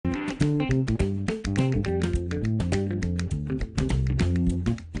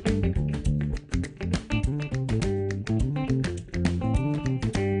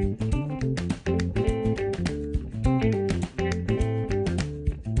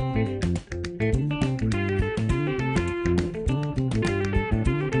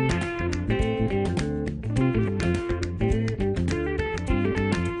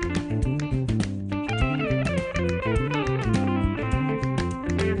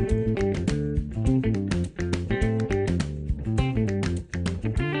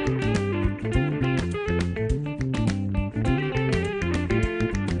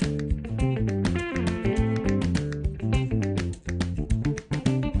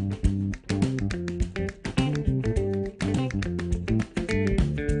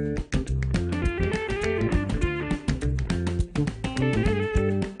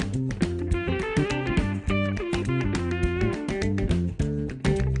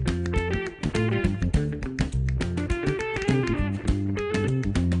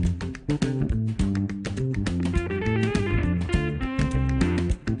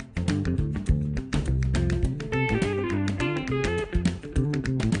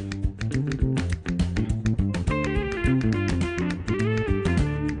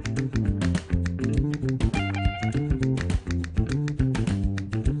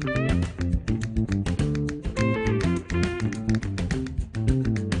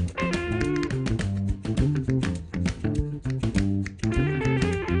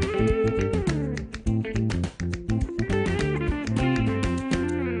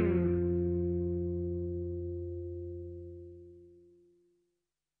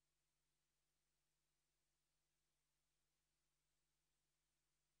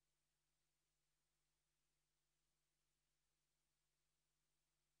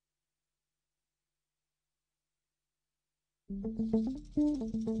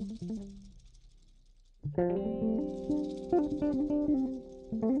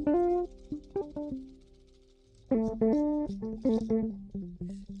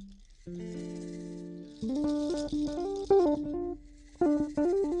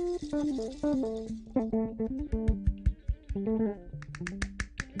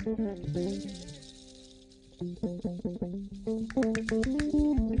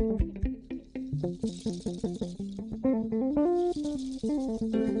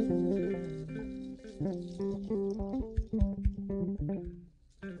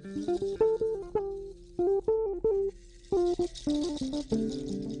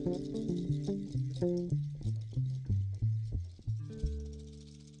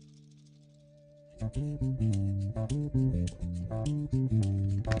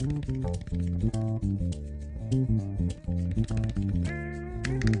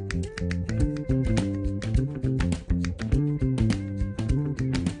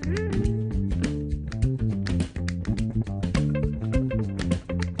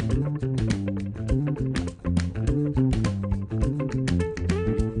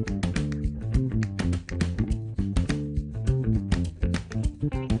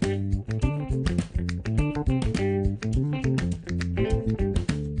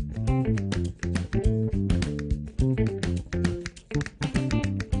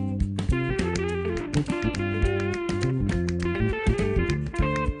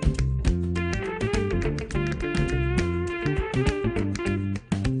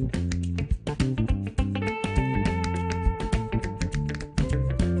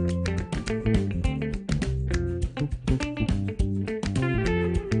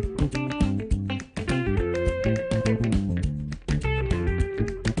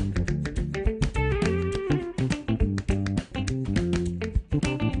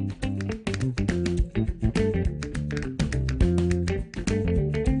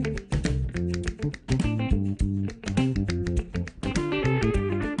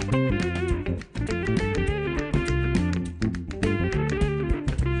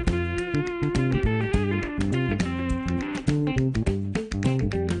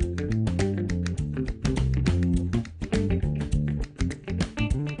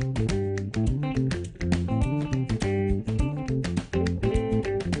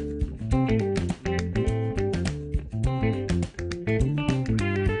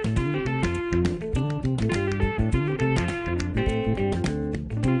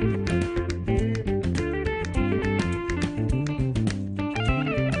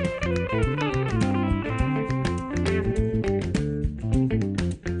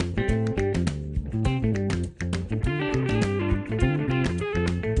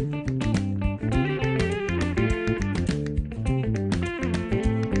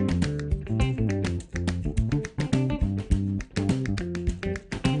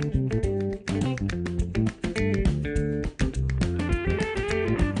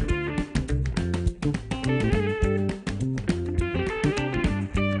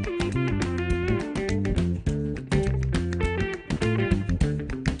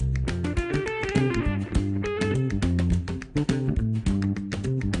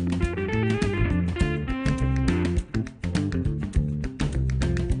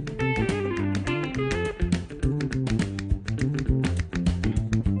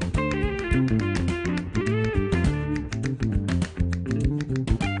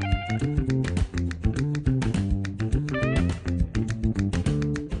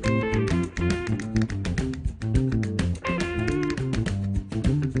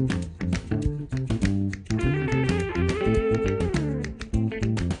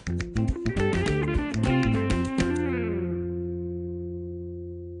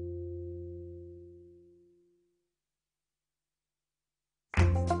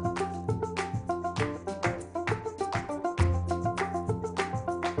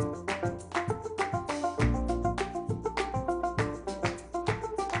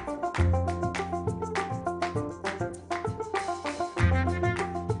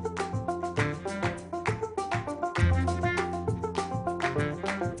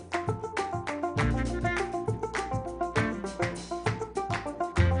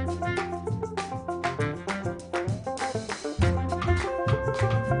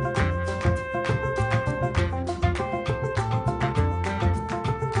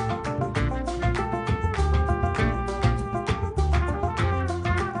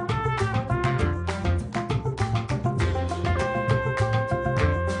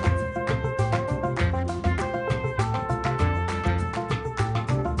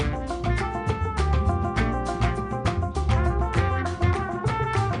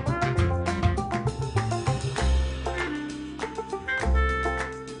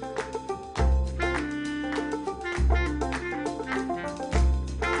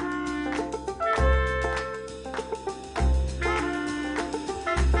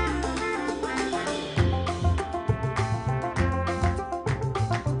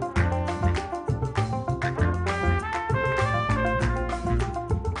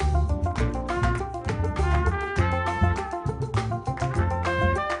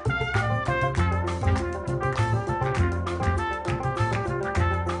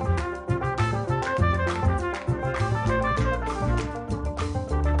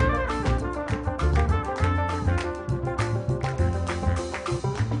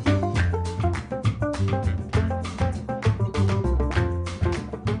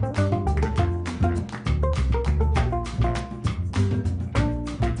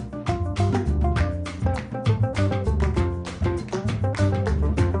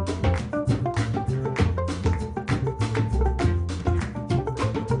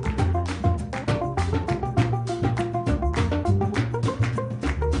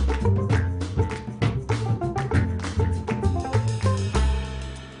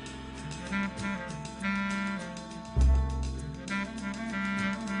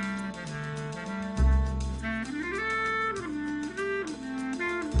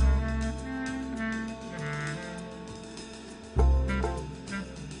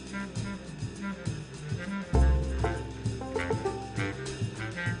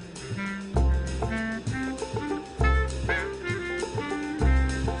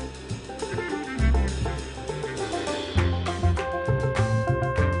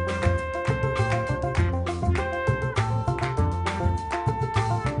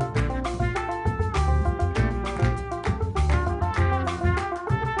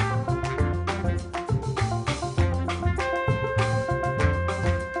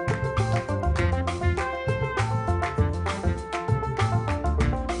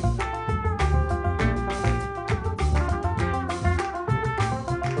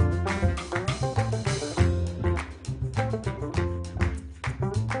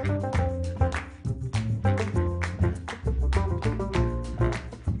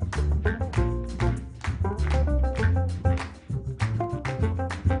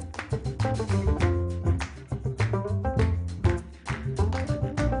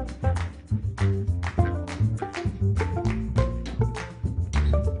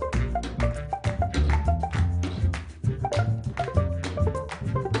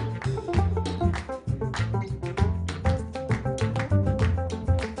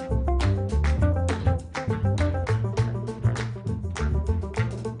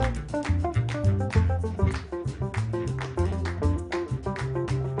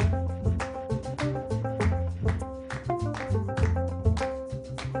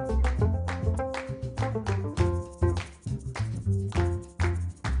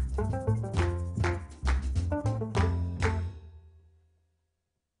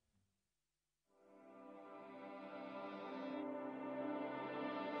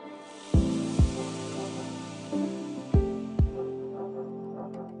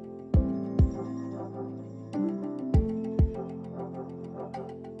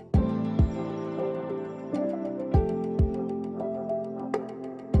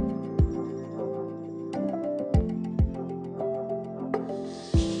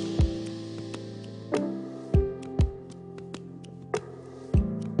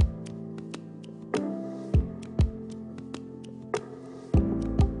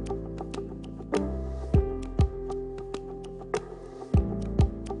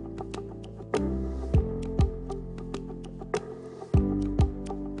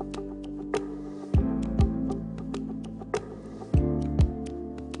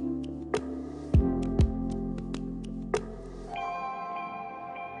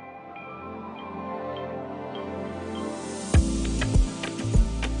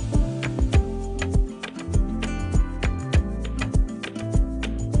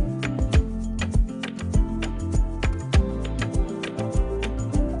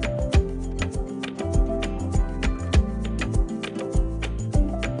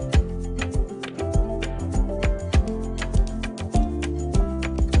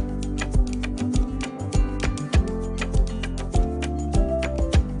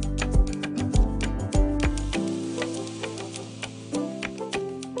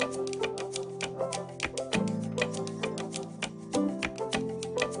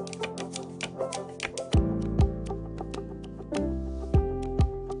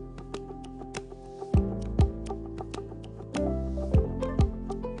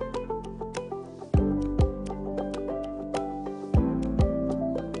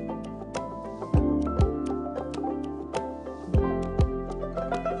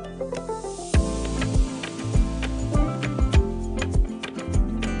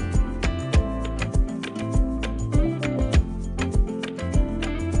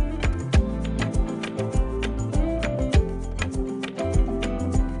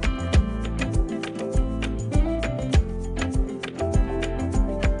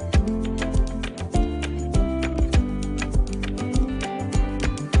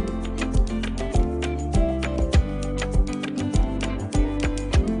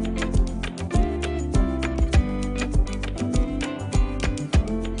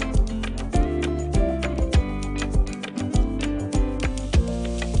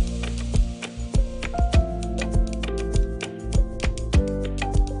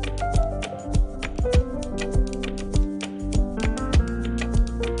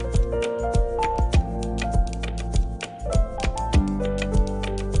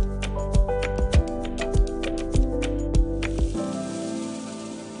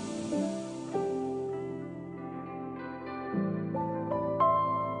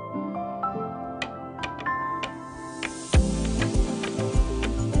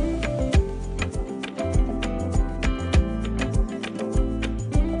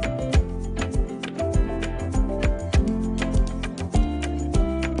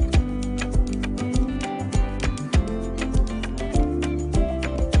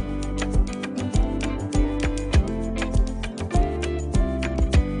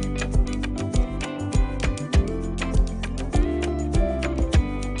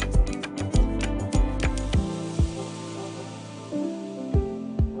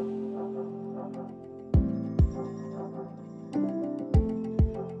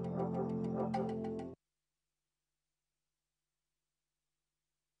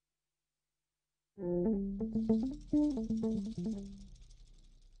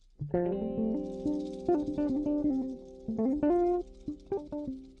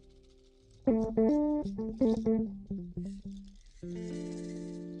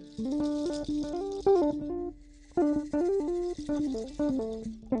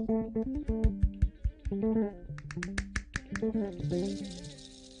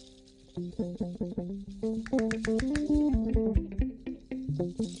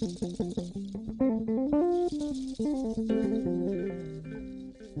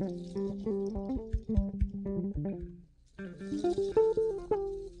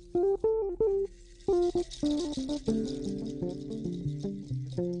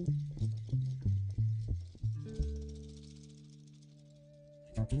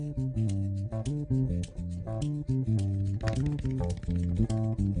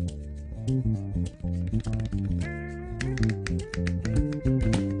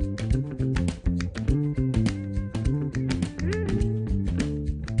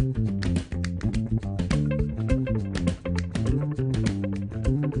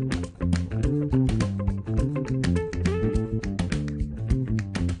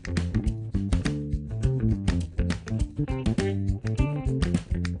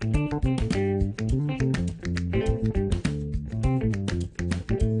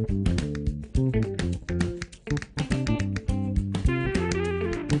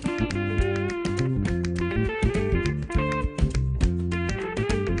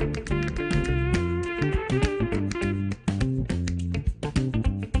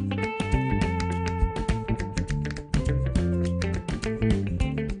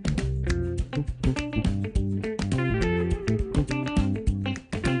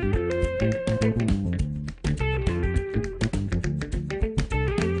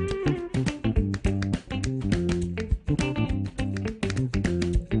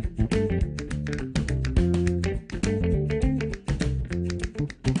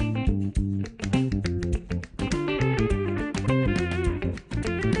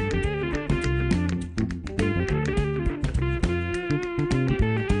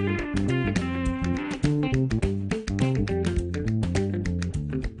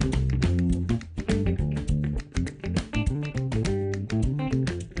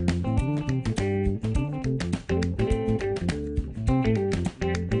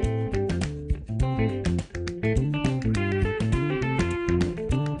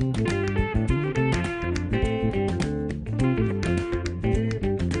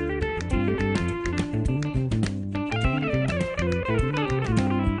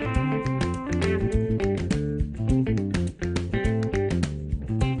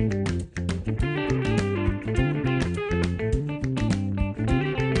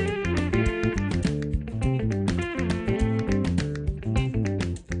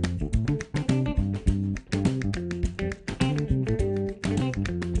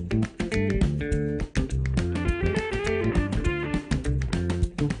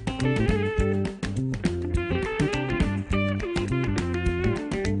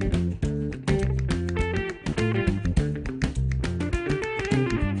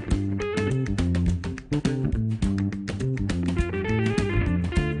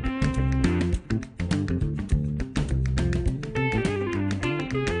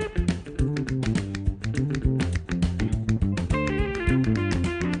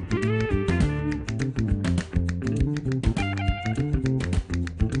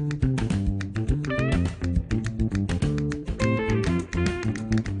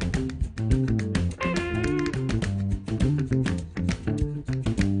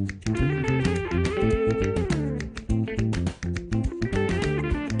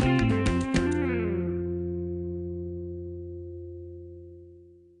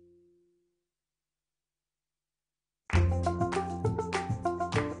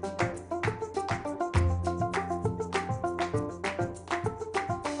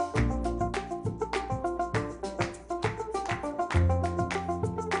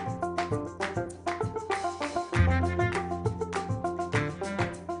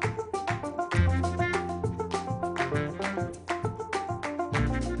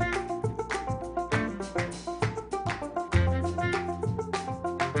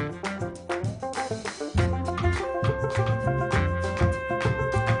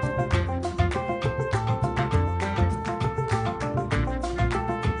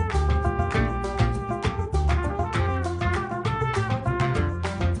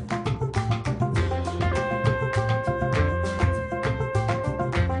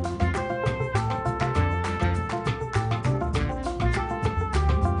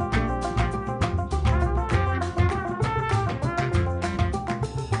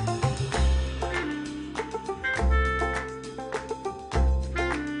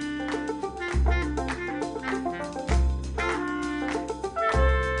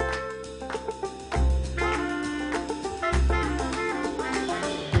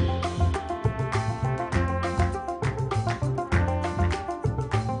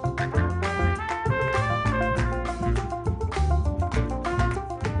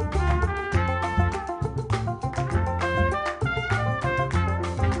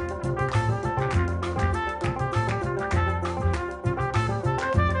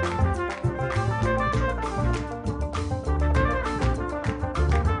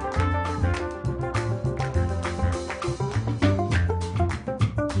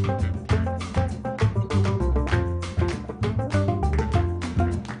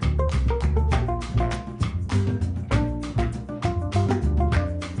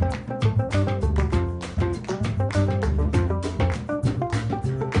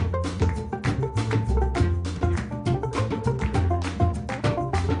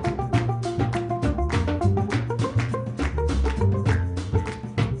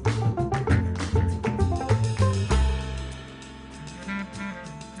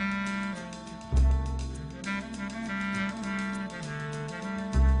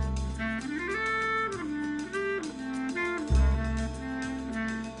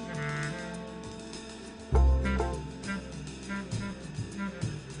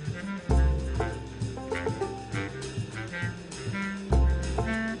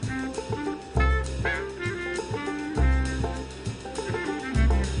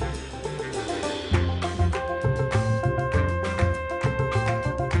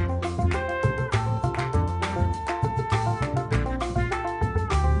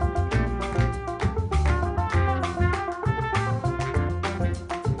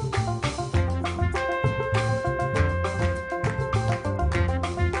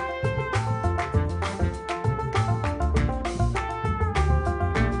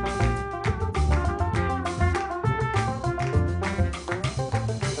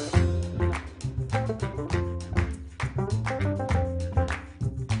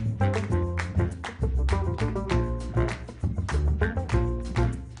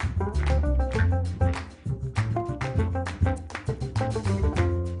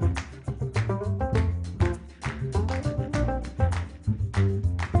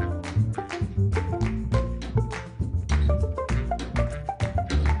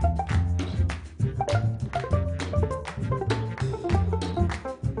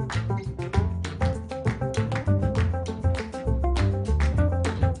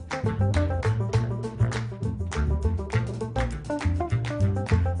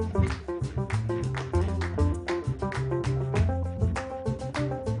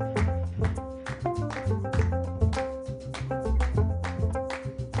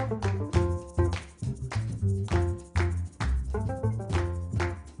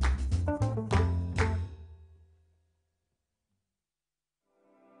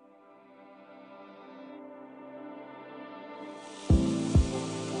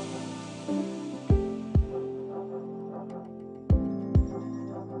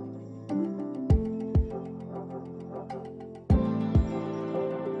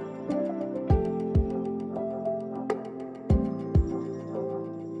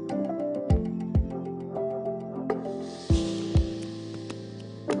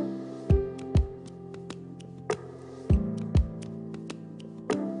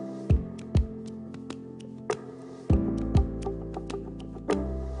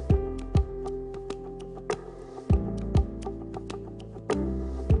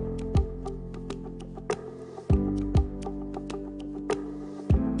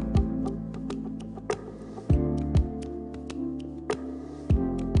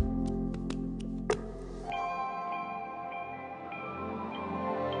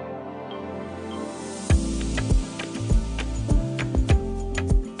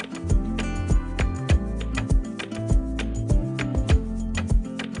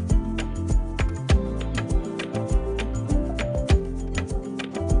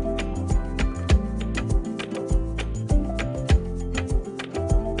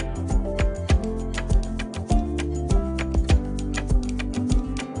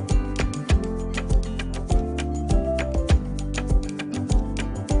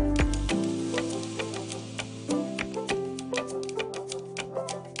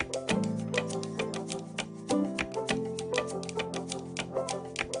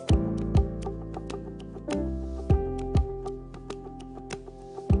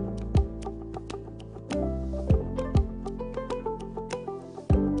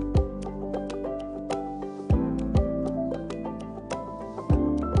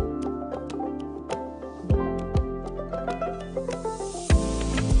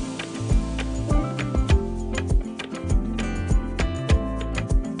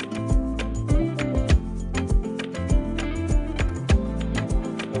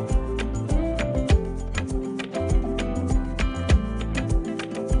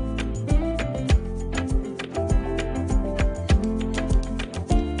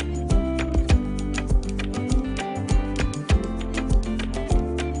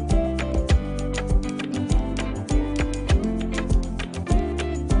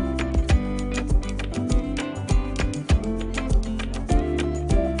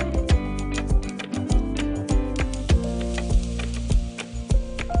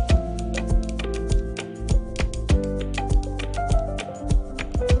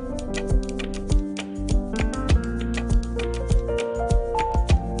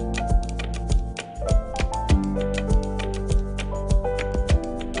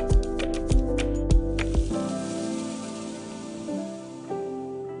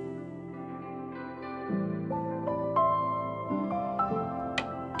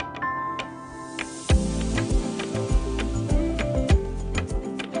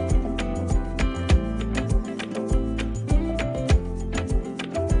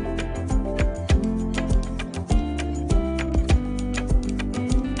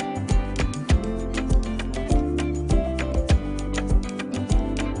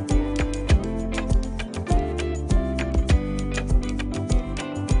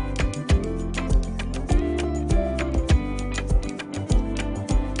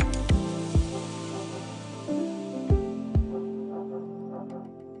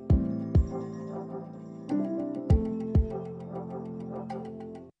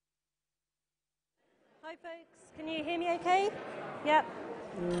okay? Yep.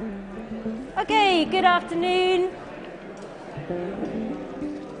 Okay, good afternoon.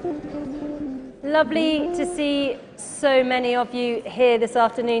 Lovely to see so many of you here this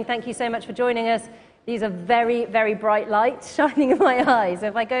afternoon. Thank you so much for joining us. These are very, very bright lights shining in my eyes.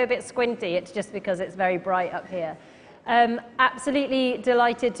 If I go a bit squinty, it's just because it's very bright up here. Absolutely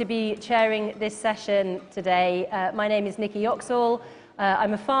delighted to be chairing this session today. My name is Nikki Yoxall.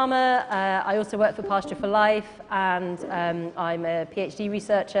 I'm a farmer. I also work for Pasture for Life, and I'm a PhD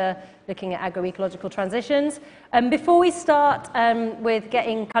researcher looking at agroecological transitions. Before we start with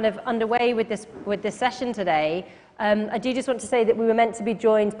getting kind of underway with this session today, I do just want to say that we were meant to be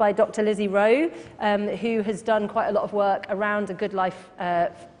joined by Dr. Lizzie Rowe, who has done quite a lot of work around a good life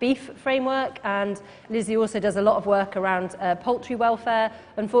beef framework, and Lizzie also does a lot of work around poultry welfare.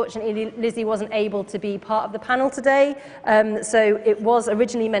 Unfortunately, Lizzie wasn't able to be part of the panel today, so it was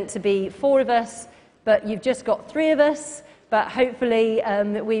originally meant to be 4 of us, but you've just got 3 of us. But hopefully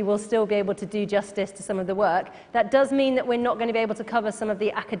we will still be able to do justice to some of the work. That does mean that we're not going to be able to cover some of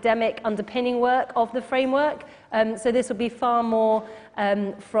the academic underpinning work of the framework. So this will be far more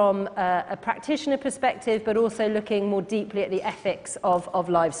from a practitioner perspective, but also looking more deeply at the ethics of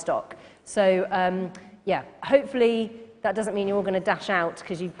livestock. So yeah, hopefully that doesn't mean you're all going to dash out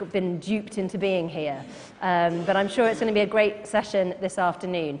because you've been duped into being here. But I'm sure it's going to be a great session this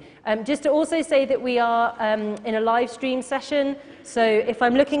afternoon. Just to also say that we are in a live stream session. So if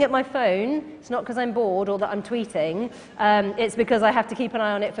I'm looking at my phone, it's not because I'm bored or that I'm tweeting. It's because I have to keep an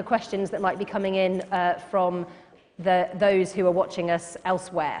eye on it for questions that might be coming in from those who are watching us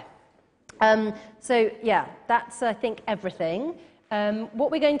elsewhere. So yeah, that's I think everything. What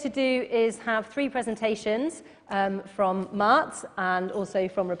we're going to do is have 3 presentations from Marthe and also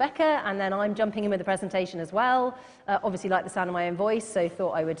from Rebecca, and then I'm jumping in with a presentation as well. Obviously like the sound of my own voice, so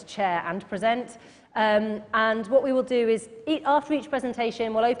thought I would chair and present. And what we will do is, after each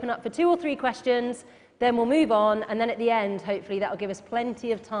presentation, we'll open up for 2 or 3 questions, then we'll move on, and then at the end, hopefully that will give us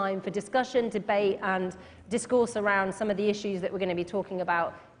plenty of time for discussion, debate, and discourse around some of the issues that we're going to be talking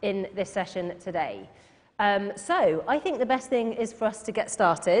about in this session today. So I think the best thing is for us to get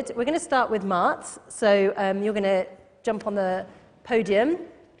started. We're going to start with Marthe. So you're going to jump on the podium.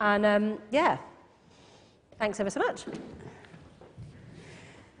 And yeah, thanks ever so much.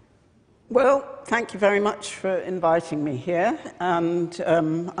 Well, thank you very much for inviting me here. And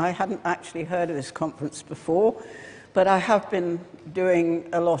I hadn't actually heard of this conference before, but I have been doing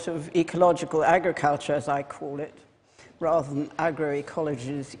a lot of ecological agriculture, as I call it, rather than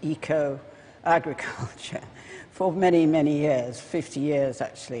agroecology's eco-agriculture for many, many years, 50 years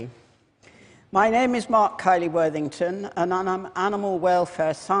actually. My name is Marthe Kiley-Worthington, and I'm an animal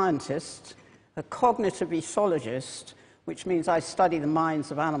welfare scientist, a cognitive ethologist, which means I study the minds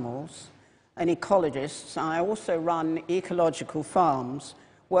of animals, an ecologist, and I also run ecological farms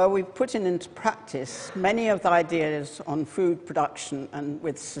where we've put into practice many of the ideas on food production and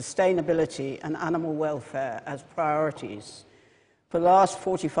with sustainability and animal welfare as priorities for the last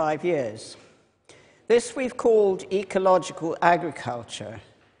 45 years. This we've called ecological agriculture.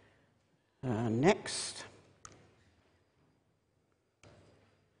 Next.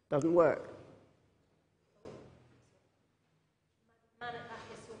 Doesn't work.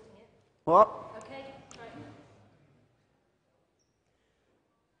 What? Okay.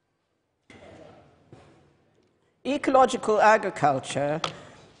 Right. Ecological agriculture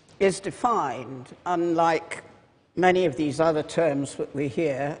is defined, unlike many of these other terms that we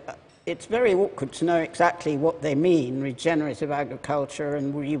hear. It's very awkward to know exactly what they mean, regenerative agriculture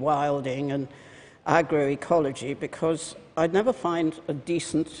and rewilding and agroecology, because I'd never find a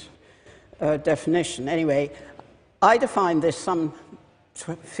decent definition. Anyway, I defined this some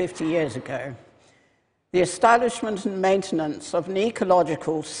 50 years ago. The establishment and maintenance of an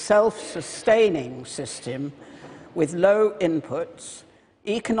ecological self-sustaining system with low inputs,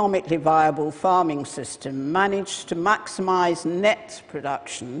 economically viable farming system managed to maximize net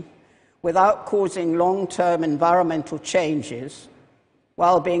production without causing long-term environmental changes,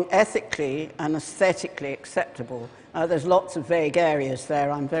 while being ethically and aesthetically acceptable. There's lots of vague areas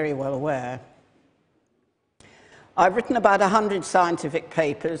there, I'm very well aware. I've written about 100 scientific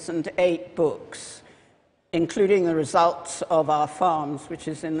papers and 8 books, including the results of our farms, which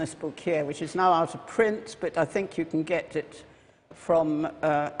is in this book here, which is now out of print, but I think you can get it from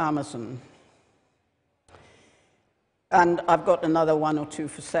Amazon. And I've got another 1 or 2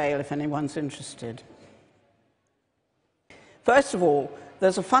 for sale if anyone's interested. First of all,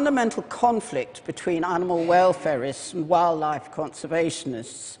 there's a fundamental conflict between animal welfareists and wildlife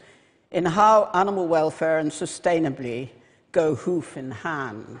conservationists in how animal welfare and sustainability go hoof in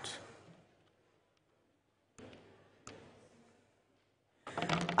hand.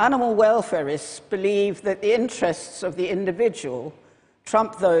 Animal welfarists believe that the interests of the individual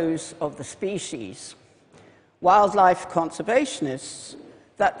trump those of the species. Wildlife conservationists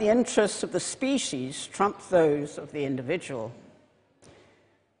that the interests of the species trump those of the individual.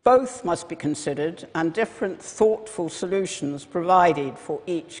 Both must be considered and different thoughtful solutions provided for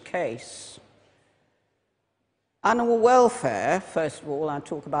each case. Animal welfare, first of all, I'll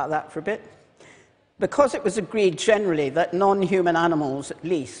talk about that for a bit. Because it was agreed generally that non-human animals, at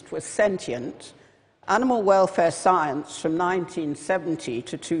least, were sentient, animal welfare science from 1970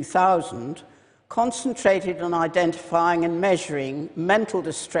 to 2000 concentrated on identifying and measuring mental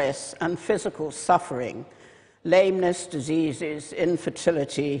distress and physical suffering, lameness, diseases,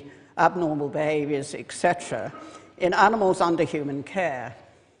 infertility, abnormal behaviors, etc., in animals under human care.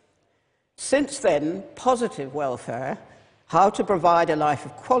 Since then, positive welfare, how to provide a life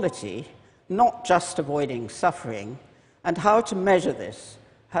of quality, not just avoiding suffering, and how to measure this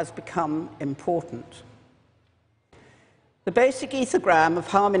has become important. The basic ethogram of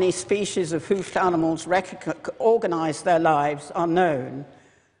how many species of hoofed animals organize their lives are known.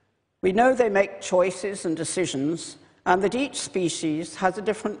 We know they make choices and decisions, and that each species has a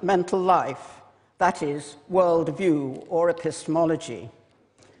different mental life, that is, worldview or epistemology.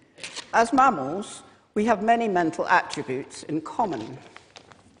 As mammals, we have many mental attributes in common,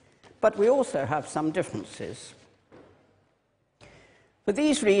 but we also have some differences. For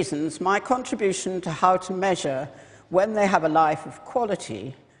these reasons, my contribution to how to measure when they have a life of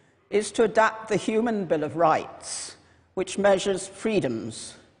quality is to adapt the Human Bill of Rights, which measures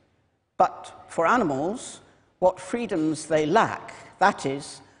freedoms, but for animals, what freedoms they lack, that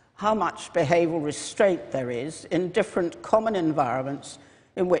is, how much behavioral restraint there is in different common environments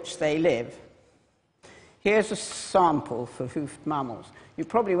in which they live. Here's a sample for hoofed mammals. You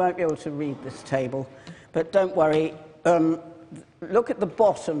probably won't be able to read this table, but don't worry. Look at the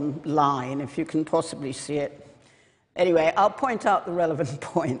bottom line, if you can possibly see it. Anyway, I'll point out the relevant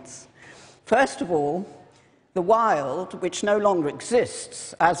points. First of all, the wild, which no longer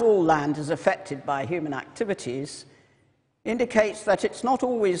exists, as all land is affected by human activities, indicates that it's not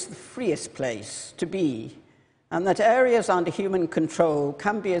always the freest place to be, and that areas under human control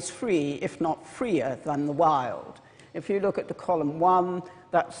can be as free, if not freer, than the wild. If you look at the column 1,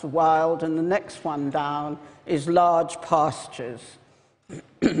 that's the wild, and the next one down is large pastures,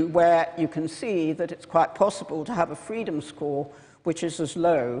 where you can see that it's quite possible to have a freedom score which is as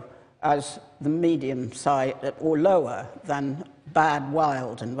low as the medium side or lower than bad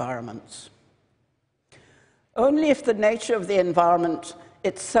wild environments. Only if the nature of the environment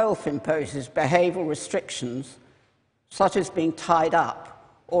itself imposes behavioral restrictions, such as being tied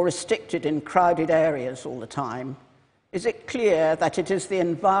up or restricted in crowded areas all the time, is it clear that it is the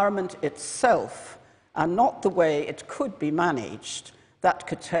environment itself and not the way it could be managed that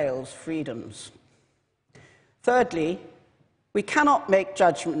curtails freedoms. Thirdly, we cannot make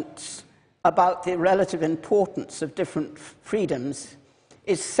judgments about the relative importance of different freedoms.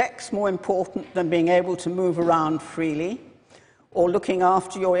 Is sex more important than being able to move around freely, or looking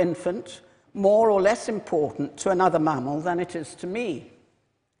after your infant more or less important to another mammal than it is to me?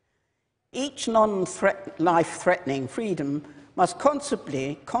 Each non-life-threatening freedom must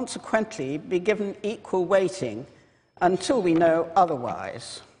consequently be given equal weighting until we know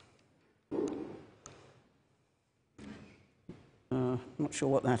otherwise. Not sure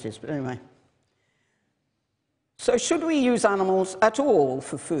what that is, but anyway. So should we use animals at all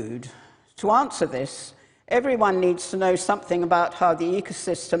for food? To answer this, everyone needs to know something about how the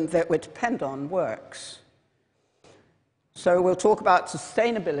ecosystem that we depend on works. So we'll talk about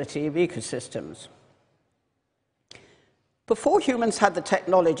sustainability of ecosystems. Before humans had the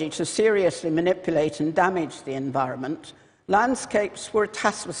technology to seriously manipulate and damage the environment, landscapes were a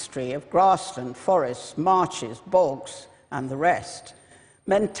tapestry of grassland, forests, marshes, bogs, and the rest,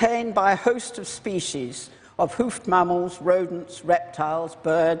 maintained by a host of species of hoofed mammals, rodents, reptiles,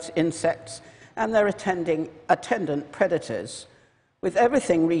 birds, insects, and their attendant predators, with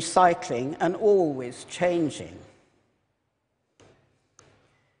everything recycling and always changing.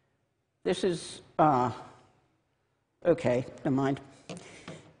 This is, okay, never mind.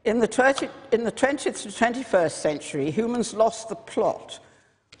 In the 20th to 21st century, humans lost the plot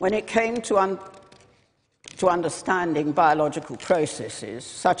when it came to understanding biological processes,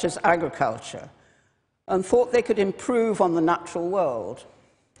 such as agriculture, and thought they could improve on the natural world.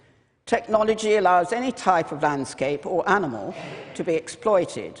 Technology allows any type of landscape or animal to be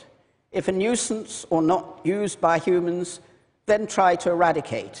exploited. If a nuisance or not used by humans, then try to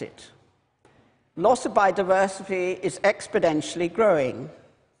eradicate it. Loss of biodiversity is exponentially growing.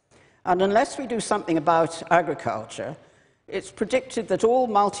 And unless we do something about agriculture, it's predicted that all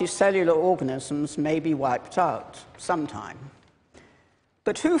multicellular organisms may be wiped out sometime.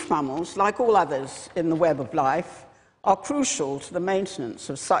 But hoof mammals, like all others in the web of life, are crucial to the maintenance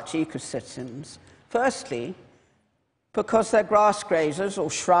of such ecosystems. Firstly, because they're grass grazers or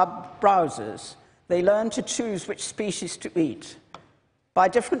shrub browsers, they learn to choose which species to eat. By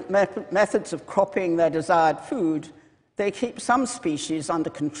different methods of cropping their desired food, they keep some species under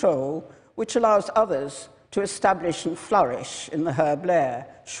control, which allows others to establish and flourish in the herb layer,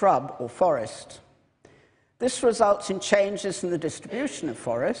 shrub, or forest. This results in changes in the distribution of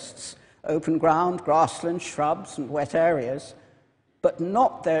forests, open ground, grassland, shrubs, and wet areas, but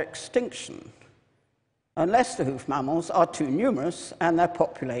not their extinction, unless the hoof mammals are too numerous and their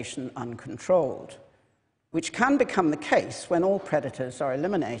population uncontrolled, which can become the case when all predators are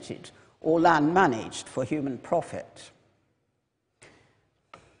eliminated or land managed for human profit.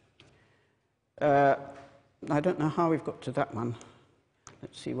 I don't know how we've got to that one.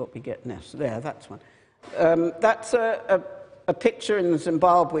 Let's see what we get next. There, that's one. That's a picture in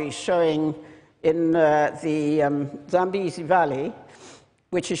Zimbabwe showing in the Zambezi Valley,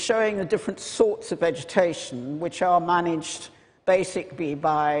 which is showing the different sorts of vegetation which are managed basically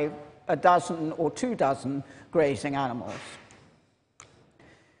by a dozen or 2 dozen grazing animals.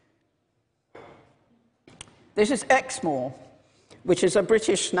 This is Exmoor, which is a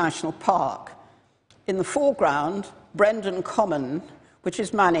British national park. In the foreground, Brendon Common, which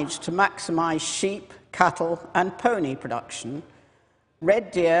is managed to maximize sheep, cattle, and pony production,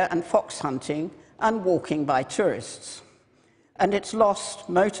 red deer and fox hunting, and walking by tourists. And it's lost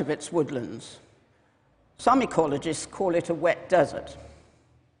most of its woodlands. Some ecologists call it a wet desert.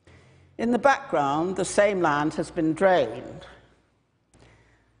 In the background, the same land has been drained,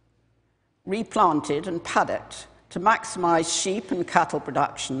 replanted, and paddocked to maximize sheep and cattle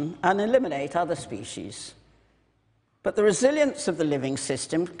production and eliminate other species. But the resilience of the living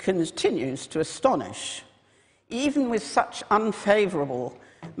system continues to astonish. Even with such unfavorable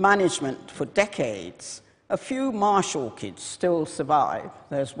management for decades, a few marsh orchids still survive.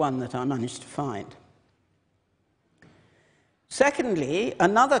 There's one that I managed to find. Secondly,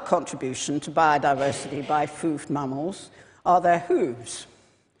 another contribution to biodiversity by hoofed mammals are their hooves.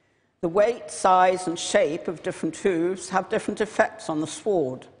 The weight, size, and shape of different hooves have different effects on the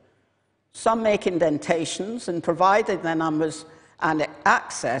sward. Some make indentations, and provided their numbers and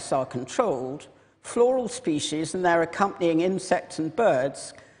access are controlled, floral species and their accompanying insects and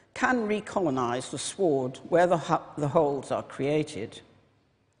birds can recolonize the sward where the holes are created.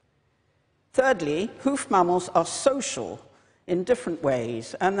 Thirdly, hoof mammals are social in different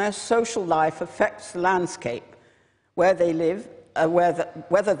ways, and their social life affects the landscape where they live,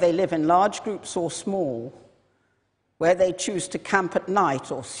 whether they live in large groups or small, where they choose to camp at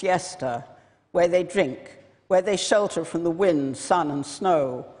night or siesta, where they drink, where they shelter from the wind, sun, and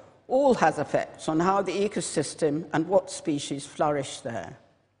snow, all has effects on how the ecosystem and what species flourish there.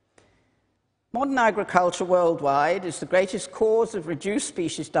 Modern agriculture worldwide is the greatest cause of reduced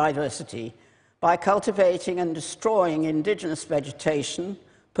species diversity by cultivating and destroying indigenous vegetation,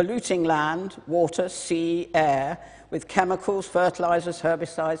 polluting land, water, sea, air with chemicals, fertilizers,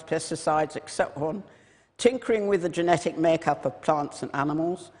 herbicides, pesticides, etc., tinkering with the genetic makeup of plants and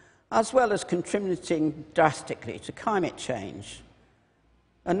animals, as well as contributing drastically to climate change.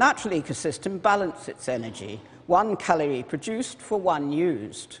 A natural ecosystem balances its energy, 1 calorie produced for 1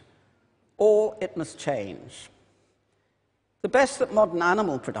 used, or it must change. The best that modern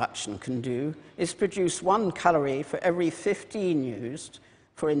animal production can do is produce 1 calorie for every 15 used,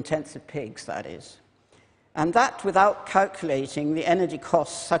 for intensive pigs, that is. And that without calculating the energy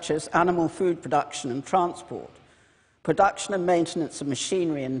costs such as animal food production and transport, production and maintenance of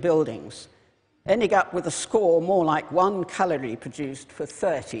machinery and buildings, ending up with a score more like 1 calorie produced for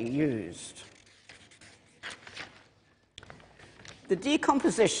 30 used. The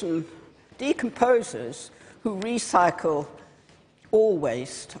decomposers who recycle all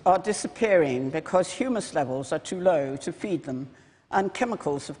waste are disappearing because humus levels are too low to feed them and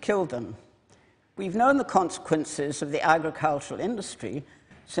chemicals have killed them. We've known the consequences of the agricultural industry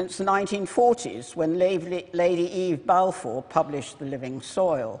since the 1940s, when Lady Eve Balfour published The Living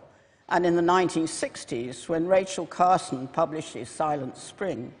Soil, and in the 1960s, when Rachel Carson published The Silent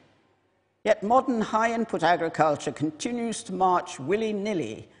Spring. Yet modern high-input agriculture continues to march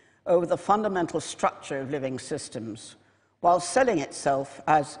willy-nilly over the fundamental structure of living systems, while selling itself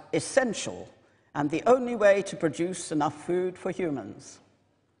as essential and the only way to produce enough food for humans.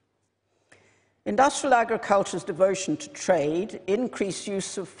 Industrial agriculture's devotion to trade, increased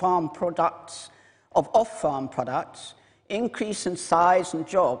use of off-farm products, increase in size and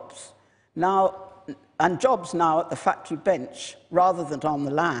jobs now and jobs now at the factory bench rather than on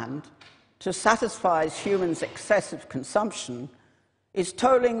the land to satisfy humans' excessive consumption is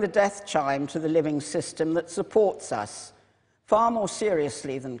tolling the death chime to the living system that supports us far more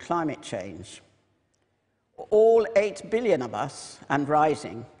seriously than climate change. All 8 billion of us, and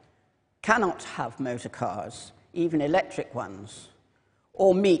rising, cannot have motor cars, even electric ones,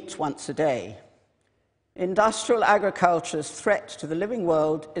 or meat once a day. Industrial agriculture's threat to the living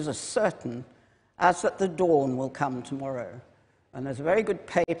world is as certain as that the dawn will come tomorrow. And there's a very good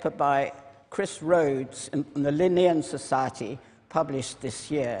paper by Chris Rhodes in the Linnean Society published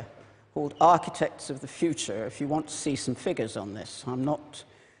this year called Architects of the Future, if you want to see some figures on this. I'm not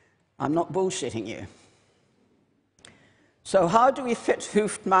bullshitting you. So how do we fit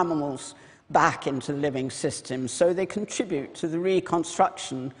hoofed mammals back into the living system so they contribute to the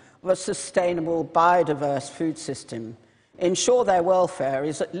reconstruction of a sustainable, biodiverse food system, ensure their welfare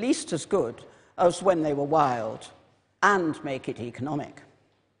is at least as good as when they were wild, and make it economic?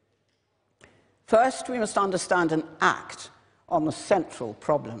 First, we must understand and act on the central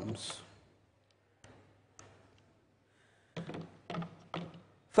problems.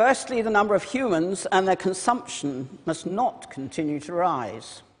 Firstly, the number of humans and their consumption must not continue to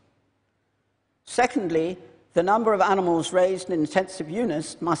rise. Secondly, the number of animals raised in intensive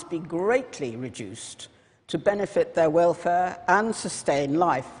units must be greatly reduced to benefit their welfare and sustain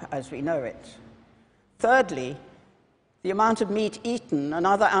life as we know it. Thirdly, the amount of meat eaten and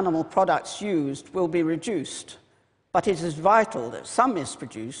other animal products used will be reduced, but it is vital that some is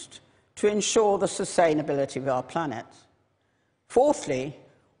produced to ensure the sustainability of our planet. Fourthly,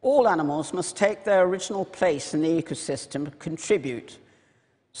 all animals must take their original place in the ecosystem and contribute.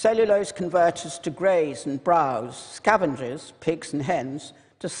 Cellulose converters to graze and browse, scavengers, pigs and hens,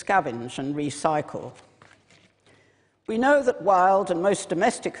 to scavenge and recycle. We know that wild and most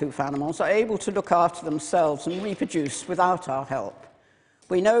domestic hoof animals are able to look after themselves and reproduce without our help.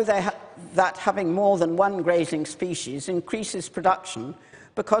 We know that having more than one grazing species increases production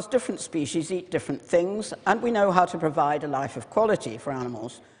because different species eat different things, and we know how to provide a life of quality for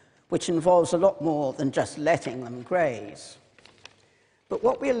animals, which involves a lot more than just letting them graze. But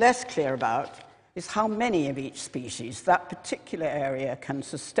what we're less clear about is how many of each species that particular area can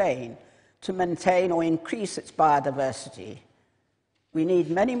sustain to maintain or increase its biodiversity. We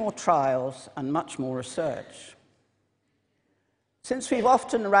need many more trials and much more research. Since we've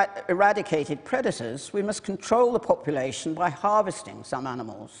often eradicated predators, we must control the population by harvesting some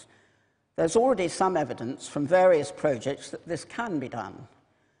animals. There's already some evidence from various projects that this can be done.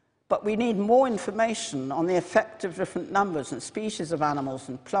 But we need more information on the effect of different numbers and species of animals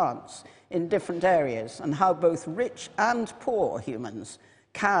and plants in different areas, and how both rich and poor humans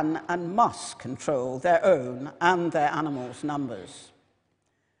can and must control their own and their animals' numbers.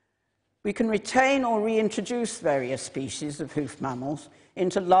 We can retain or reintroduce various species of hoofed mammals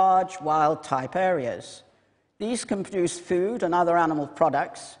into large wild-type areas. These can produce food and other animal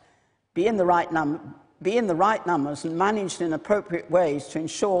products, be in the right numbers and managed in appropriate ways to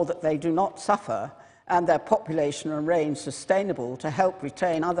ensure that they do not suffer and their population remains sustainable to help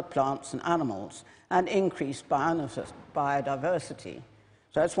retain other plants and animals and increase biodiversity.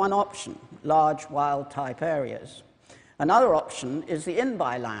 So that's one option, large wild-type areas. Another option is the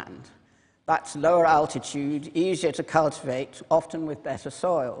in-by land. That's lower altitude, easier to cultivate, often with better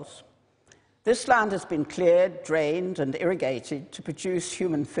soils. This land has been cleared, drained, and irrigated to produce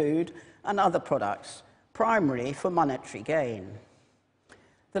human food and other products, primarily for monetary gain.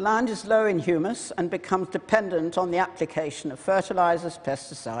 The land is low in humus and becomes dependent on the application of fertilizers,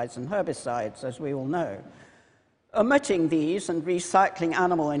 pesticides, and herbicides, as we all know. Omitting these and recycling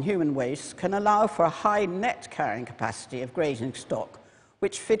animal and human waste can allow for a high net carrying capacity of grazing stock,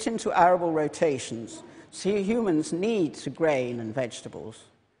 which fit into arable rotations, so humans need to grain and vegetables.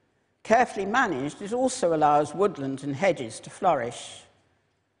 Carefully managed, it also allows woodland and hedges to flourish.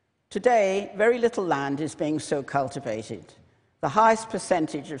 Today, very little land is being so cultivated. The highest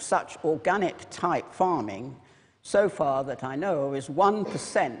percentage of such organic-type farming, so far that I know, is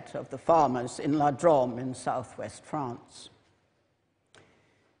 1% of the farmers in La Drôme in southwest France.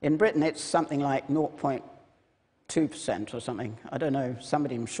 In Britain, it's something like 0.2% or something. I don't know,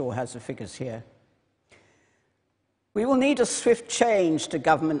 somebody I'm sure has the figures here. We will need a swift change to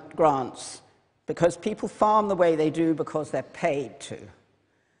government grants because people farm the way they do because they're paid to,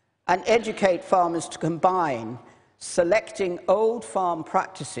 and educate farmers to combine selecting old farm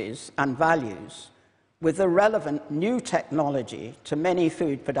practices and values with the relevant new technology to marry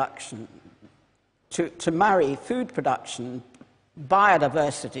food production,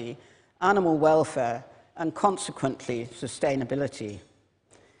 biodiversity, animal welfare, and consequently sustainability.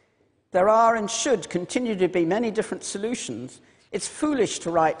 There are and should continue to be many different solutions. It's foolish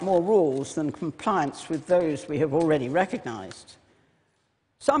to write more rules than compliance with those we have already recognized.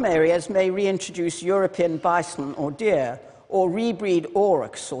 Some areas may reintroduce European bison or deer, or rebreed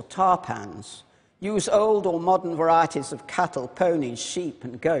aurochs or tarpans, use old or modern varieties of cattle, ponies, sheep,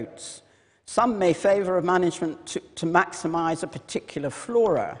 and goats. Some may favor a management to maximize a particular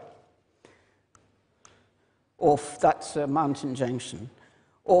flora, or that's a mountain junction,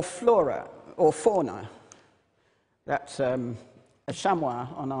 or flora, or fauna. That's a chamois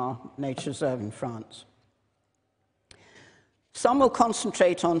on our nature reserve in France. Some will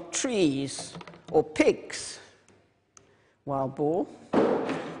concentrate on trees, or pigs, wild boar,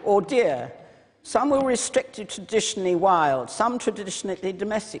 or deer. Some will restrict to traditionally wild, some traditionally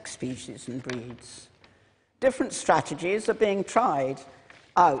domestic species and breeds. Different strategies are being tried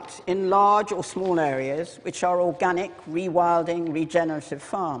out in large or small areas, which are organic, rewilding, regenerative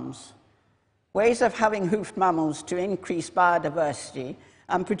farms. Ways of having hoofed mammals to increase biodiversity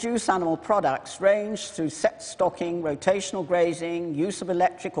and produce animal products range through set stocking, rotational grazing, use of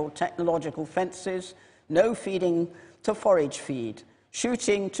electric or technological fences, no feeding to forage feed,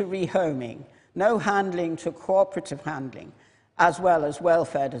 shooting to rehoming, no handling to cooperative handling, as well as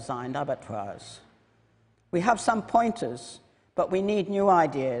welfare-designed abattoirs. We have some pointers, but we need new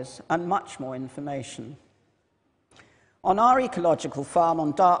ideas and much more information. On our ecological farm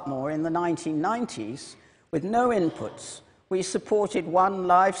on Dartmoor in the 1990s, with no inputs, we supported 1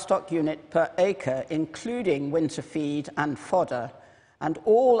 livestock unit per acre, including winter feed and fodder, and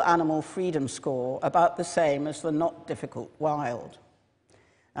all animal freedom score about the same as the not difficult wild.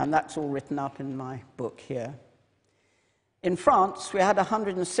 And that's all written up in my book here. In France, we had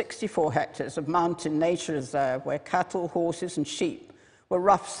 164 hectares of mountain nature reserve where cattle, horses, and sheep were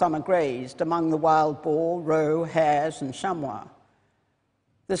rough summer grazed among the wild boar, roe, hares, and chamois.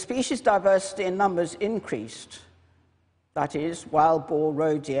 The species diversity in numbers increased. That is, wild boar,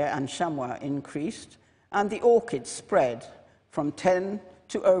 roe deer, and chamois increased, and the orchids spread from 10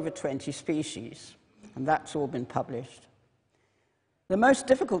 to over 20 species. And that's all been published. The most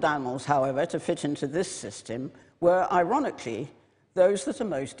difficult animals, however, to fit into this system were, ironically, those that are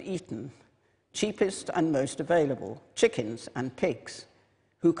most eaten, cheapest and most available, chickens and pigs,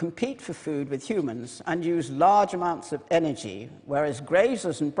 who compete for food with humans and use large amounts of energy, whereas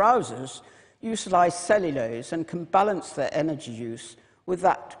grazers and browsers utilize cellulose and can balance their energy use with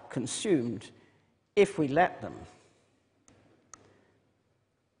that consumed, if we let them.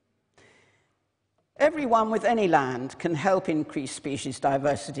 Everyone with any land can help increase species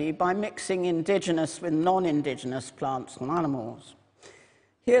diversity by mixing indigenous with non-indigenous plants and animals.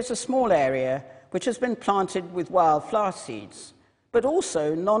 Here's a small area which has been planted with wildflower seeds, but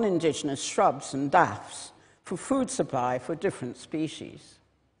also non-indigenous shrubs and daffs for food supply for different species.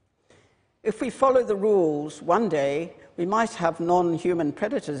 If we follow the rules, one day we might have non-human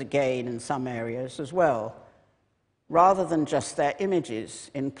predators again in some areas as well, rather than just their images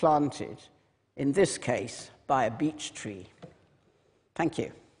implanted, in this case, by a beech tree. Thank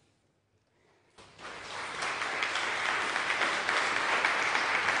you.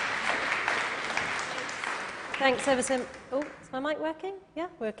 Thanks ever so much. Oh, is my mic working? Yeah,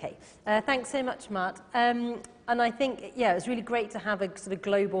 we're okay. Thanks so much, Marthe. And I think, yeah, it was really great to have a sort of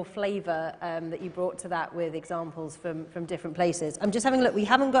global flavour that you brought to that with examples from different places. I'm just having a look. We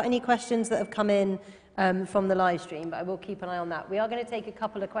haven't got any questions that have come in from the live stream, but I will keep an eye on that. We are going to take a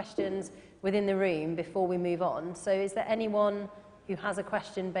couple of questions within the room before we move on. So is there anyone who has a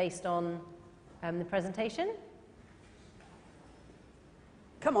question based on the presentation?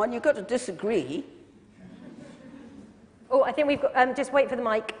 Come on, you've got to disagree. Oh, I think we've got, just wait for the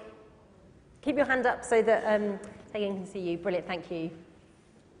mic. Keep your hand up so that Tegan can see you. Brilliant, thank you.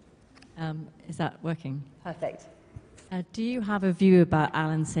 Is that working? Perfect. Do you have a view about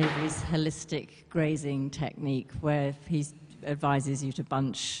Alan Savory's holistic grazing technique, where he advises you to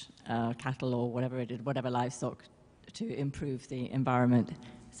bunch cattle or whatever livestock to improve the environment?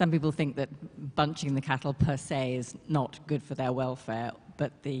 Some people think that bunching the cattle per se is not good for their welfare,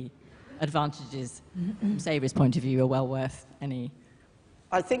 but the advantages, from Savory's point of view, are well worth any.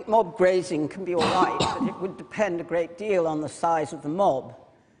 I think mob grazing can be all right, but it would depend a great deal on the size of the mob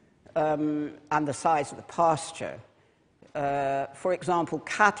and the size of the pasture. For example,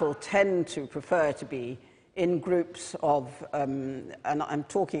 cattle tend to prefer to be in groups of, and I'm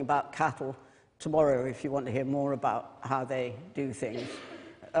talking about cattle tomorrow if you want to hear more about how they do things.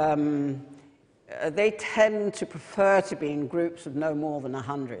 They tend to prefer to be in groups of no more than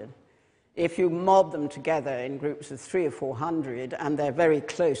 100. If you mob them together in groups of 300 or 400 and they're very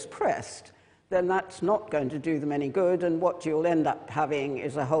close pressed, then that's not going to do them any good, and what you'll end up having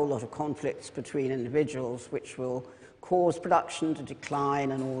is a whole lot of conflicts between individuals, which will cause production to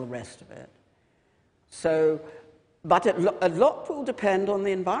decline and all the rest of it. So, but a lot will depend on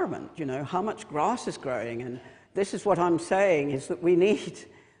the environment, you know, how much grass is growing, and this is what I'm saying, is that we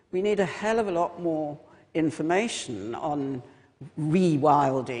need a hell of a lot more information on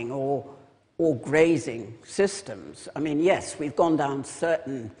rewilding or grazing systems. I mean, yes, we've gone down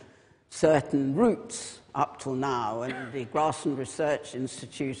certain routes up till now, and the Grassland Research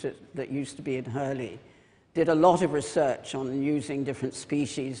Institute that used to be in Hurley did a lot of research on using different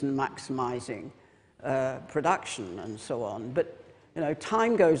species and maximizing production and so on. But you know,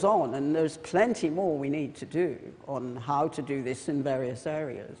 time goes on, and there's plenty more we need to do on how to do this in various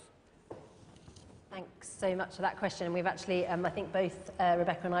areas. Thanks so much for that question. And we've actually, I think both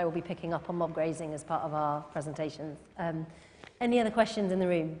Rebecca and I will be picking up on mob grazing as part of our presentations. Any other questions in the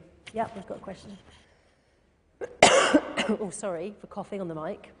room? Yeah, we've got a question. Oh, sorry for coughing on the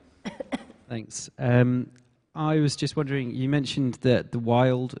mic. Thanks. I was just wondering, you mentioned that the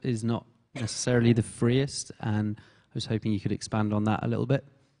wild is not necessarily the freest, and I was hoping you could expand on that a little bit.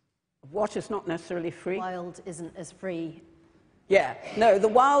 What is not necessarily free? Wild isn't as free. Yeah, no, the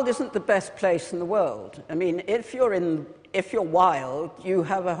wild isn't the best place in the world. I mean, if you're wild, you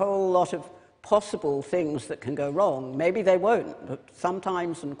have a whole lot of possible things that can go wrong. Maybe they won't, but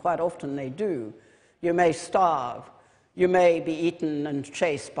sometimes and quite often they do. You may starve. You may be eaten and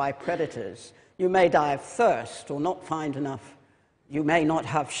chased by predators. You may die of thirst or not find enough. You may not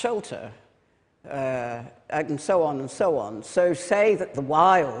have shelter, and so on and so on. So say that the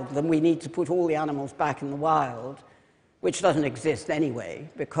wild, then we need to put all the animals back in the wild, which doesn't exist anyway,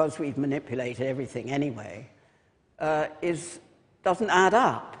 because we've manipulated everything anyway, doesn't add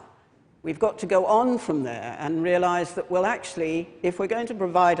up. We've got to go on from there and realize that, well, actually, if we're going to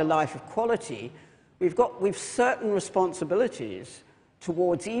provide a life of quality, we've certain responsibilities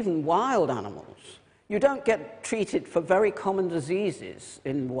towards even wild animals. You don't get treated for very common diseases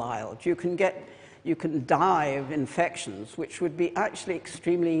in wild. You can die of infections, which would be actually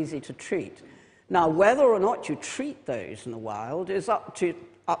extremely easy to treat. Now, whether or not you treat those in the wild is up to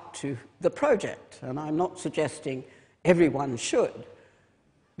the project, and I'm not suggesting everyone should.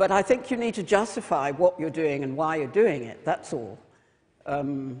 But I think you need to justify what you're doing and why you're doing it, that's all.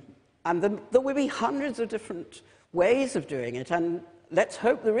 And there will be hundreds of different ways of doing it, and let's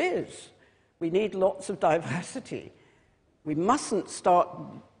hope there is. We need lots of diversity. We mustn't start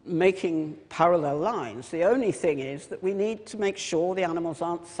making parallel lines. The only thing is that we need to make sure the animals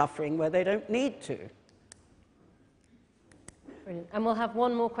aren't suffering where they don't need to. Brilliant. And we'll have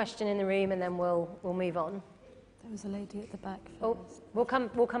one more question in the room, and then we'll move on. There was a lady at the back first. Oh, we'll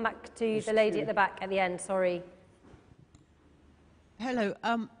come back to the lady at the back at the end, sorry. Hello.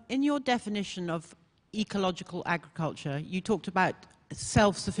 In your definition of ecological agriculture, you talked about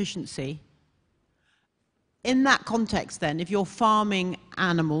self-sufficiency. In that context, then, if you're farming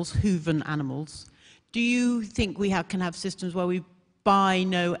animals, hooven animals, do you think we can have systems where we buy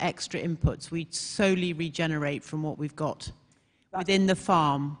no extra inputs? We solely regenerate from what we've got within the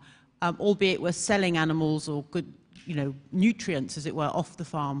farm, albeit we're selling animals or good, nutrients, as it were, off the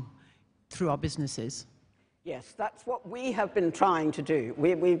farm through our businesses? Yes, that's what we have been trying to do.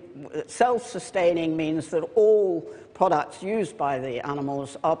 Self-sustaining means that all products used by the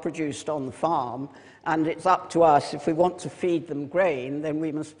animals are produced on the farm, and it's up to us. If we want to feed them grain, then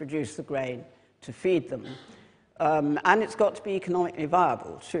we must produce the grain to feed them. And it's got to be economically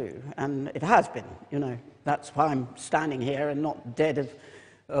viable, too, and it has been, That's why I'm standing here and not dead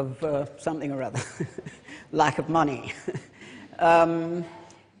of something or other, lack of money.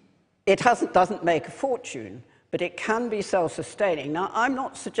 It doesn't make a fortune, but it can be self-sustaining. Now, I'm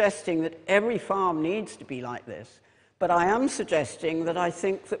not suggesting that every farm needs to be like this, but I am suggesting that I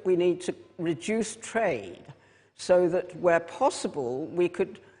think that we need to reduce trade so that where possible we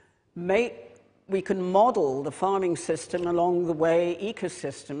can model the farming system along the way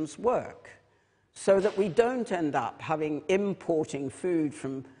ecosystems work, so that we don't end up importing food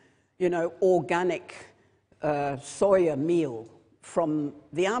from, organic soya meal from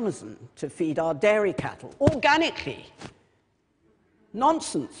the Amazon to feed our dairy cattle, organically.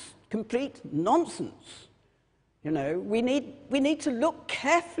 Nonsense, complete nonsense. We need to look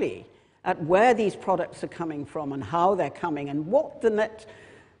carefully at where these products are coming from and how they're coming and what the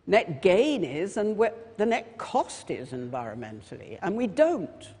net gain is and what the net cost is environmentally. And we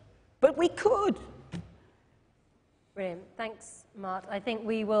don't, but we could. Brilliant. Thanks, Marthe. I think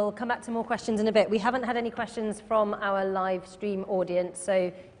we will come back to more questions in a bit. We haven't had any questions from our live stream audience,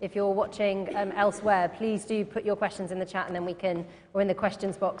 so if you're watching elsewhere, please do put your questions in the chat and then we can, or in the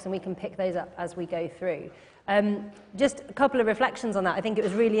questions box, and we can pick those up as we go through. Just a couple of reflections on that. I think it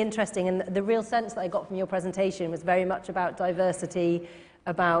was really interesting, and the real sense that I got from your presentation was very much about diversity,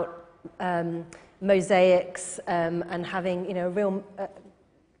 about mosaics, and having, you know,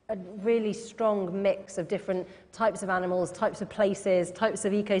 a really strong mix of different types of animals, types of places, types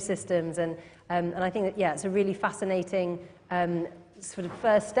of ecosystems, and I think that, yeah, it's a really fascinating sort of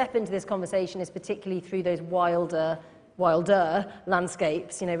first step into this conversation is particularly through those wilder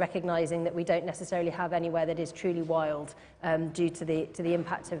landscapes, you know, recognizing that we don't necessarily have anywhere that is truly wild due to the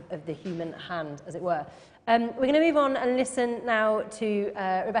impact of the human hand, as it were. We're going to move on and listen now to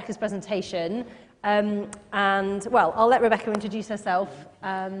Rebecca's presentation. And, well, I'll let Rebecca introduce herself,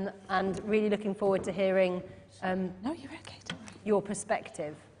 and really looking forward to hearing No, you're okay. your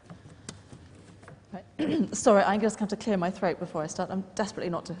perspective. Right. Sorry, I'm just going to clear my throat before I start. I'm desperately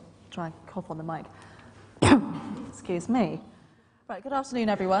not to try and cough on the mic. Excuse me. Right, good afternoon,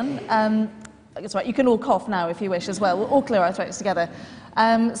 everyone. That's right, you can all cough now if you wish as well. We'll all clear our throats together.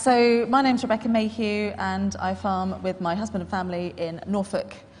 So my name's Rebecca Mayhew, and I farm with my husband and family in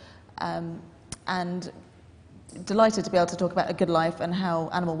Norfolk. And delighted to be able to talk about a good life and how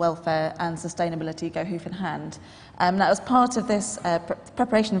animal welfare and sustainability go hoof in hand. Now, as part of this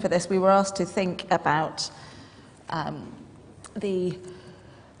preparation for this, we were asked to think about the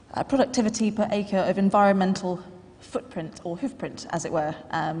productivity per acre of environmental footprint, or hoofprint, as it were.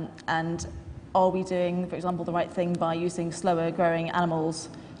 And are we doing, for example, the right thing by using slower growing animals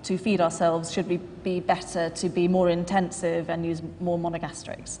to feed ourselves? Should we be better to be more intensive and use more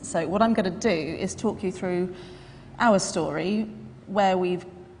monogastrics? So what I'm going to do is talk you through our story, what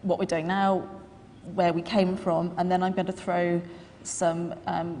we're doing now, where we came from, and then I'm going to throw some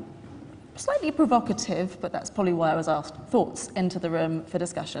slightly provocative, but that's probably why I was asked, thoughts into the room for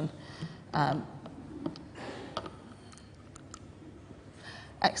discussion.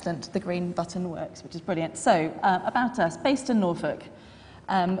 Excellent, the green button works, which is brilliant. So, about us, based in Norfolk.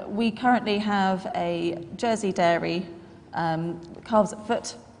 We currently have a Jersey dairy, calves at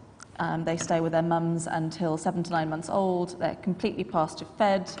foot. They stay with their mums until 7 to 9 months old. They're completely pasture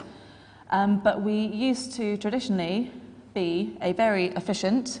fed. But we used to traditionally be a very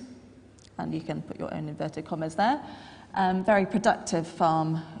efficient, and you can put your own inverted commas there, very productive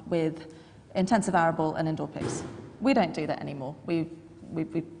farm with intensive arable and indoor pigs. We don't do that anymore. We've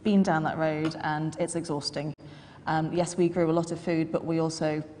been down that road and it's exhausting. Yes, we grew a lot of food, but we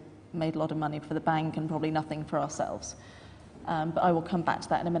also made a lot of money for the bank and probably nothing for ourselves. But I will come back to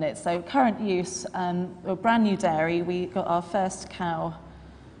that in a minute. So current use, a brand new dairy. We got our first cow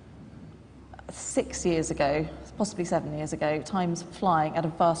 6 years ago, possibly 7 years ago. Time's flying at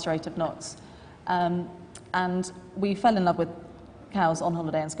a fast rate of knots. And we fell in love with cows on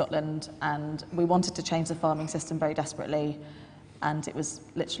holiday in Scotland, and we wanted to change the farming system very desperately. And it was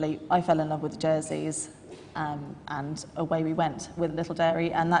literally, I fell in love with the Jerseys, and away we went with a little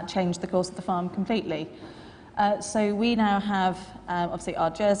dairy, and that changed the course of the farm completely. So we now have, obviously,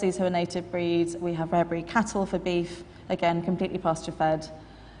 our Jerseys, who are native breeds. We have rare breed cattle for beef, again, completely pasture-fed.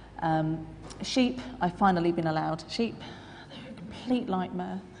 Sheep, I've finally been allowed. Sheep, they're a complete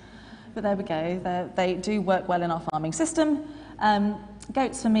nightmare. But there we go. They do work well in our farming system.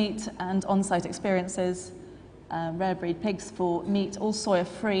 Goats for meat and on-site experiences. Rare breed pigs for meat, all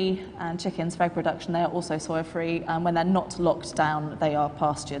soya-free, and chickens for egg production. They are also soya-free. When they're not locked down, they are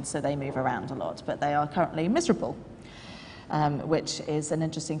pastured, so they move around a lot. But they are currently miserable, which is an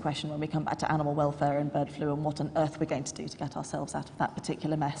interesting question when we come back to animal welfare and bird flu and what on earth we're going to do to get ourselves out of that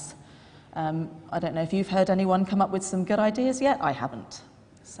particular mess. I don't know if you've heard anyone come up with some good ideas yet. I haven't.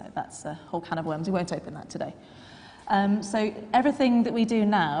 So that's a whole can of worms. We won't open that today. So everything that we do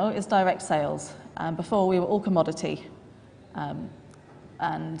now is direct sales. Before, we were all commodity.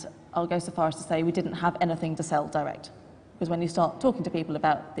 And I'll go so far as to say we didn't have anything to sell direct. Because when you start talking to people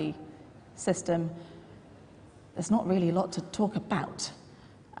about the system, there's not really a lot to talk about.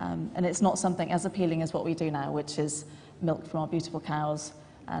 And it's not something as appealing as what we do now, which is milk from our beautiful cows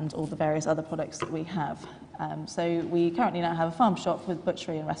and all the various other products that we have. So we currently now have a farm shop with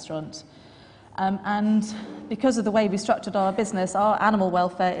butchery and restaurant. And because of the way we structured our business, our animal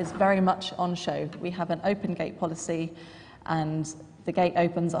welfare is very much on show. We have an open gate policy, and the gate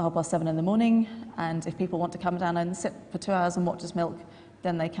opens at 7:30 in the morning, and if people want to come down and sit for 2 hours and watch us milk,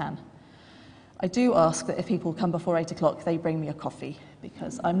 then they can. I do ask that if people come before 8 o'clock, they bring me a coffee,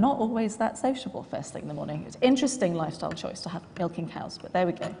 because I'm not always that sociable first thing in the morning. It's an interesting lifestyle choice to have milking cows, but there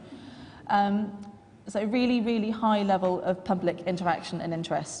we go. So really, really high level of public interaction and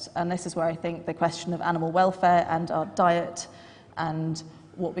interest. And this is where I think the question of animal welfare and our diet and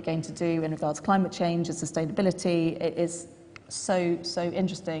what we're going to do in regards to climate change and sustainability, it is so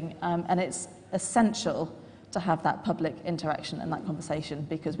interesting. And it's essential to have that public interaction and that conversation,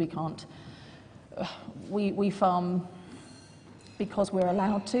 because we can't, we farm because we're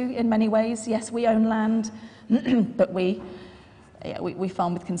allowed to in many ways. Yes, we own land, but we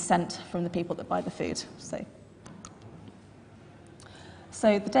farm with consent from the people that buy the food.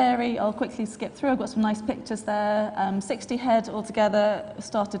 So the dairy, I'll quickly skip through. I've got some nice pictures there. 60 head altogether,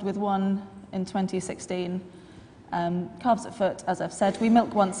 started with 1 in 2016. Calves at foot, as I've said, we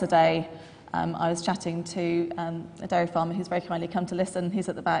milk once a day. I was chatting to a dairy farmer who's very kindly come to listen. He's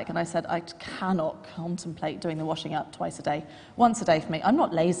at the back, and I said, I cannot contemplate doing the washing up twice a day. Once a day for me. I'm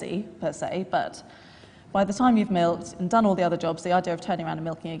not lazy, per se, but by the time you've milked and done all the other jobs, the idea of turning around and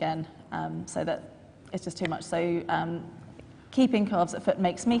milking again, so that it's just too much. So keeping calves at foot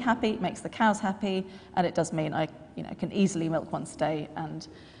makes me happy, makes the cows happy, and it does mean I can easily milk once a day and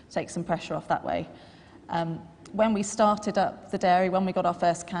take some pressure off that way. When we started up the dairy, when we got our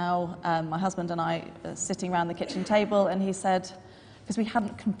first cow, my husband and I were sitting around the kitchen table, and he said, because we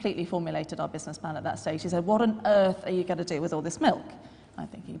hadn't completely formulated our business plan at that stage, he said, what on earth are you going to do with all this milk? I'm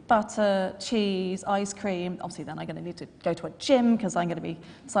thinking butter, cheese, ice cream. Obviously, then I'm going to need to go to a gym because I'm going to be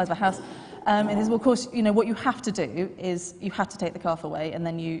the size of a house. And he says, well, of course, what you have to do is you have to take the calf away and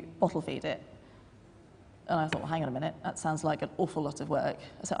then you bottle feed it. And I thought, well, hang on a minute, that sounds like an awful lot of work.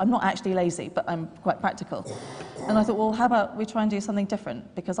 So I'm not actually lazy, but I'm quite practical. And I thought, well, how about we try and do something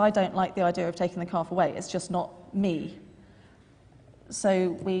different? Because I don't like the idea of taking the calf away. It's just not me.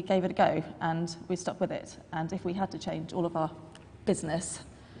 So we gave it a go, and we stuck with it. And if we had to change all of our business,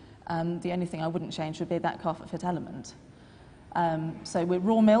 the only thing I wouldn't change would be that calf at foot element. So with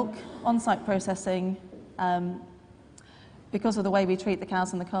raw milk, on-site processing, because of the way we treat the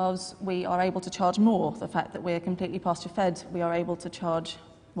cows and the calves, we are able to charge more. The fact that we're completely pasture-fed, we are able to charge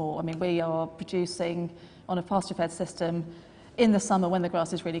more. I mean, we are producing on a pasture-fed system in the summer when the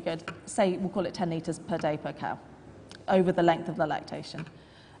grass is really good, say, we'll call it 10 litres per day per cow, over the length of the lactation.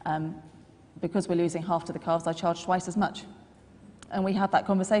 Because we're losing half to the calves, I charge twice as much. And we have that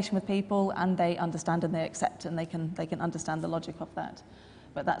conversation with people, and they understand and they accept, and they can understand the logic of that.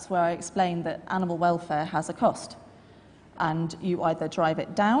 But that's where I explain that animal welfare has a cost. And you either drive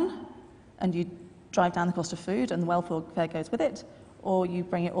it down, and you drive down the cost of food, and the welfare goes with it, or you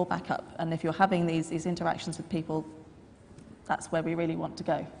bring it all back up. And if you're having these interactions with people, that's where we really want to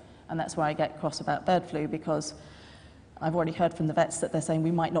go. And that's where I get cross about bird flu, because I've already heard from the vets that they're saying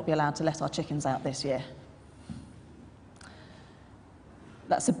we might not be allowed to let our chickens out this year.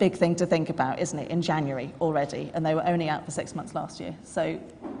 That's a big thing to think about, isn't it, in January already, and they were only out for 6 months last year. So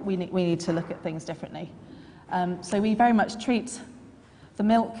we need to look at things differently. So we very much treat the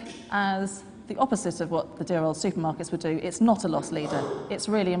milk as the opposite of what the dear old supermarkets would do. It's not a loss leader. It's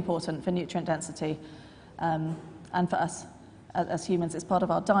really important for nutrient density, and for us as humans. It's part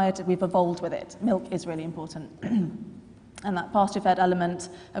of our diet. We've evolved with it. Milk is really important. And that pasture-fed element,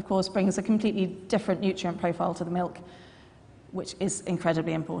 of course, brings a completely different nutrient profile to the milk, which is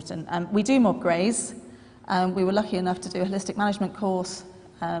incredibly important. We do mob graze. We were lucky enough to do a holistic management course,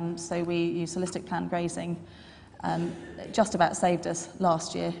 so we use holistic planned grazing. It just about saved us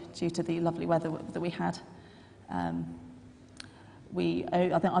last year due to the lovely weather that we had. I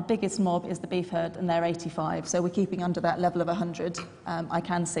think our biggest mob is the beef herd, and they're 85, so we're keeping under that level of 100. I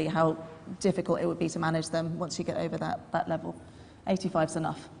can see how difficult it would be to manage them once you get over that level. 85's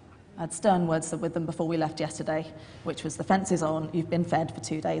enough. I had stern words with them before we left yesterday, which was, the fence is on, you've been fed for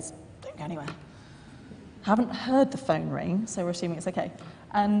 2 days, don't go anywhere. Haven't heard the phone ring, so we're assuming it's okay.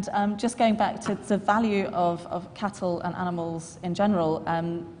 And just going back to the value of cattle and animals in general,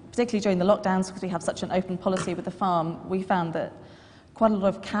 particularly during the lockdowns, because we have such an open policy with the farm, we found that quite a lot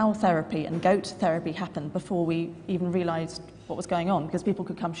of cow therapy and goat therapy happened before we even realised what was going on, because people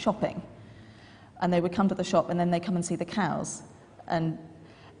could come shopping, and they would come to the shop and then they come and see the cows. And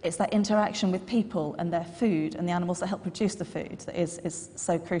it's that interaction with people and their food and the animals that help produce the food that is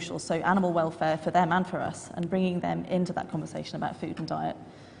so crucial. So animal welfare for them and for us, and bringing them into that conversation about food and diet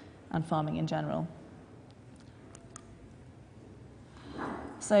and farming in general.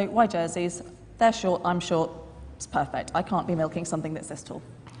 So why jerseys? They're short, I'm short, it's perfect. I can't be milking something that's this tall.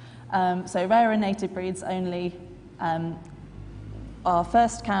 So rare and native breeds only. Our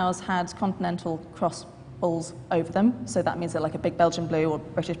first cows had continental cross bulls over them, so that means they're like a big Belgian blue or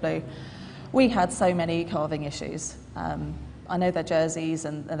British blue. We had so many calving issues. I know they're jerseys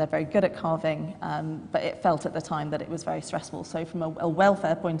and they're very good at calving, but it felt at the time that it was very stressful. So from a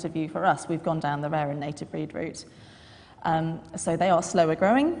welfare point of view for us, we've gone down the rare and native breed route. So they are slower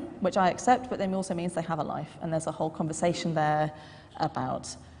growing, which I accept, but then also means they have a life. And there's a whole conversation there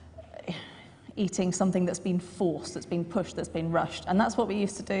about eating something that's been forced, that's been pushed, that's been rushed. And that's what we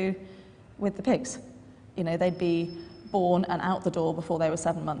used to do with the pigs. You know, they'd be born and out the door before they were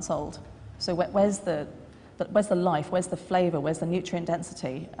 7 months old. So where's the life, where's the flavour, where's the nutrient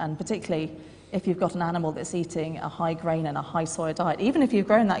density? And particularly if you've got an animal that's eating a high grain and a high soy diet, even if you've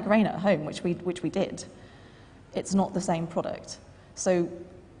grown that grain at home, which we did, it's not the same product. So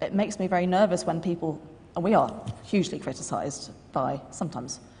it makes me very nervous when people, and we are hugely criticised by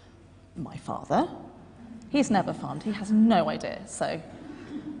sometimes my father. He's never farmed, he has no idea, so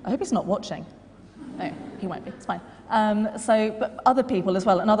I hope he's not watching. No, he won't be, it's fine. But other people as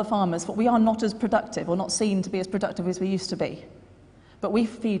well, and other farmers, but we are not as productive, or not seen to be as productive as we used to be. But we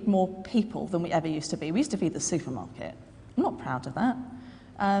feed more people than we ever used to be. We used to feed the supermarket. I'm not proud of that.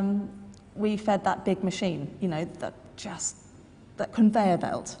 We fed that big machine, you know, that conveyor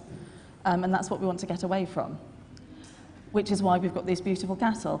belt. And that's what we want to get away from, which is why we've got these beautiful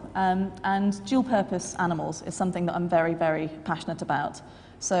cattle. And dual-purpose animals is something that I'm very, very passionate about.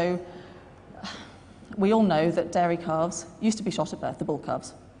 So we all know that dairy calves used to be shot at birth, the bull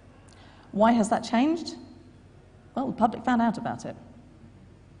calves. Why has that changed? Well, the public found out about it.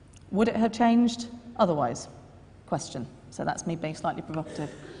 Would it have changed otherwise? Question. So that's me being slightly provocative.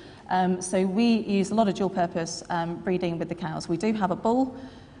 So we use a lot of dual-purpose breeding with the cows. We do have a bull.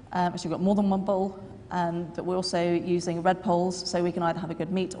 Actually, we've got more than one bull. But we're also using red poles, so we can either have a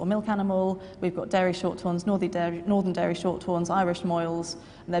good meat or milk animal. We've got dairy shorthorns, northern dairy shorthorns, Irish moyles,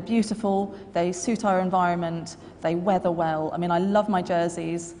 and they're beautiful. They suit our environment. They weather well. I mean, I love my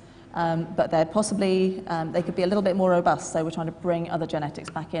jerseys, but they're possibly, they could be a little bit more robust, so we're trying to bring other genetics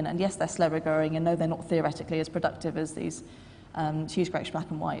back in. And yes, they're slower growing, and no, they're not theoretically as productive as these huge Greg's black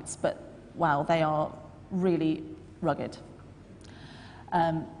and whites, but wow, they are really rugged.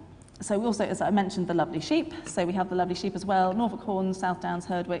 So we also, as I mentioned, the lovely sheep. So we have the lovely sheep as well, Norfolk Horns, South Downs,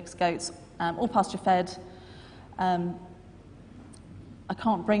 Herdwicks, goats, all pasture fed. I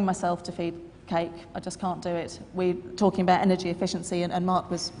can't bring myself to feed cake. I just can't do it. We're talking about energy efficiency, and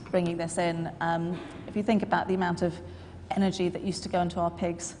Marthe was bringing this in. If you think about the amount of energy that used to go into our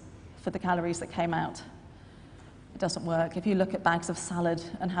pigs for the calories that came out, it doesn't work. If you look at bags of salad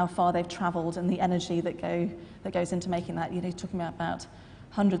and how far they've travelled and the energy that goes into making that, you're talking about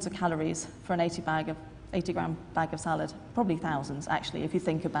hundreds of calories for an 80-gram bag of salad, probably thousands actually, if you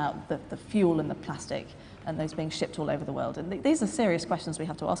think about the fuel and the plastic and those being shipped all over the world. And these are serious questions we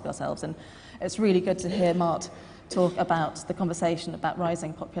have to ask ourselves, and it's really good to hear Marthe talk about the conversation about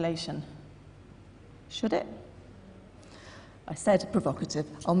rising population. Should it? I said provocative,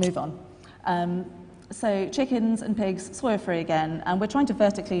 I'll move on. So chickens and pigs, soya-free again, and we're trying to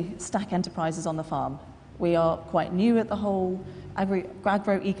vertically stack enterprises on the farm. We are quite new at the whole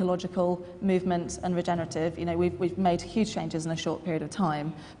agroecological movement and regenerative. You know, we've made huge changes in a short period of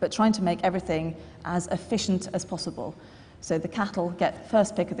time, but trying to make everything as efficient as possible. So the cattle get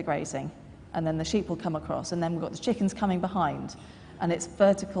first pick of the grazing, and then the sheep will come across, and then we've got the chickens coming behind, and it's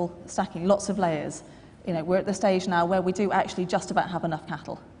vertical stacking, lots of layers. You know, we're at the stage now where we do actually just about have enough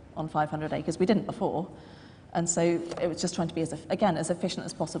cattle on 500 acres. We didn't before. And so it was just trying to be, as efficient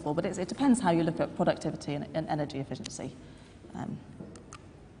as possible. But it depends how you look at productivity and energy efficiency.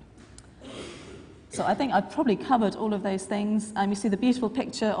 So I think I've probably covered all of those things. You see the beautiful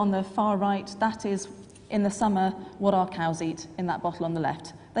picture on the far right. That is, in the summer, what our cows eat in that bottle on the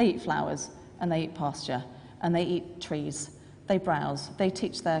left. They eat flowers, and they eat pasture, and they eat trees. They browse. They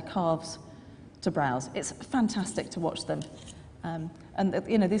teach their calves to browse. It's fantastic to watch them. And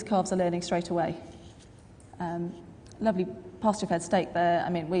you know, these calves are learning straight away. Lovely pasture-fed steak there. I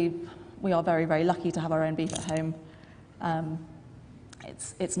mean, we are very, very lucky to have our own beef at home.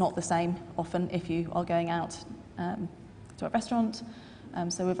 It's not the same often if you are going out to a restaurant.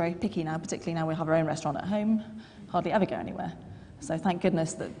 So we're very picky now, particularly now we have our own restaurant at home. Hardly ever go anywhere. So thank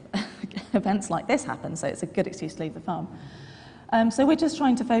goodness that events like this happen, so it's a good excuse to leave the farm. So we're just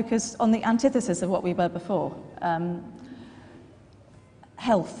trying to focus on the antithesis of what we were before.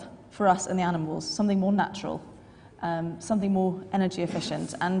 Health for us and the animals, something more natural, something more energy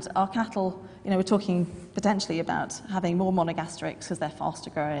efficient. And our cattle, you know, we're talking potentially about having more monogastrics because they're faster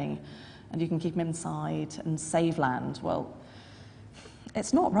growing and you can keep them inside and save land. Well,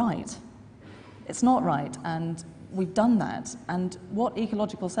 it's not right. It's not right. And we've done that. And what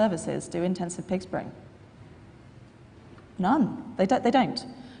ecological services do intensive pigs bring? None. They don't.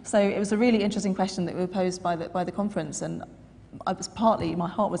 So it was a really interesting question that we were posed by the conference, and my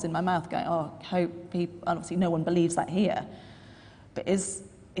heart was in my mouth going, oh, hope people, obviously no one believes that here. But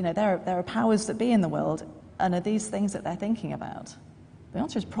there are powers that be in the world, and are these things that they're thinking about? The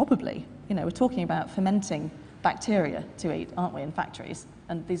answer is probably. We're talking about fermenting bacteria to eat, aren't we, in factories?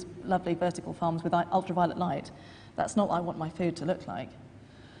 And these lovely vertical farms with ultraviolet light. That's not what I want my food to look like.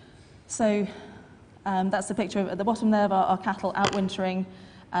 So that's the picture at the bottom there of our cattle outwintering.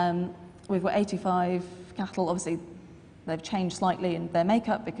 We've got 85 cattle. Obviously, they've changed slightly in their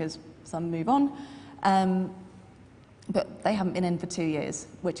makeup because some move on. But they haven't been in for 2 years,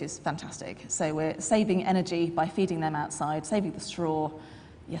 which is fantastic. So we're saving energy by feeding them outside, saving the straw.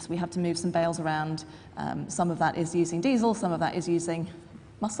 Yes, we have to move some bales around. Some of that is using diesel, some of that is using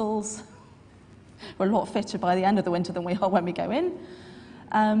mussels. We're a lot fitter by the end of the winter than we are when we go in.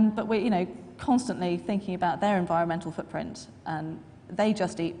 But we're, constantly thinking about their environmental footprint. And they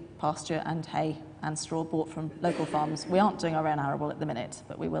just eat pasture and hay and straw bought from local farms. We aren't doing our own arable at the minute,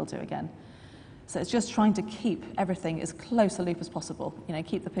 but we will do again. So it's just trying to keep everything as close a loop as possible,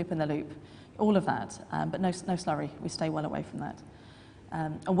 keep the poop in the loop, all of that, but no slurry. We stay well away from that.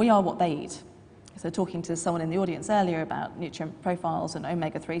 And we are what they eat. So talking to someone in the audience earlier about nutrient profiles and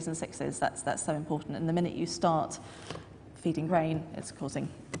omega-3s and 6s, that's so important. And the minute you start feeding grain, it's causing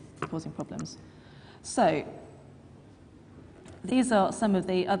problems. So these are some of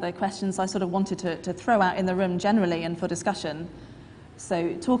the other questions I sort of wanted to throw out in the room generally and for discussion.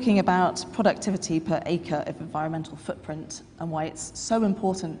 So talking about productivity per acre of environmental footprint and why it's so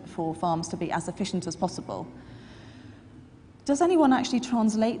important for farms to be as efficient as possible. Does anyone actually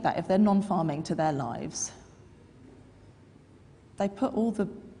translate that if they're non-farming to their lives? They put all the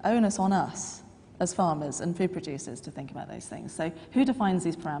onus on us as farmers and food producers to think about those things. So who defines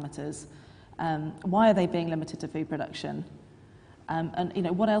these parameters? Why are they being limited to food production?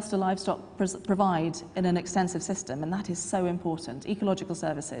 And what else do livestock provide in an extensive system? And that is so important. Ecological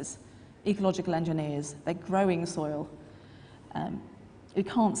services, ecological engineers, they're growing soil. We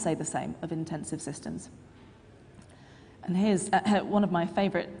can't say the same of intensive systems. And here's one of my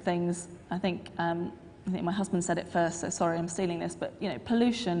favourite things. I think my husband said it first, so sorry I'm stealing this, but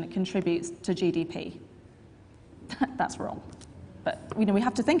pollution contributes to GDP. That's wrong. But we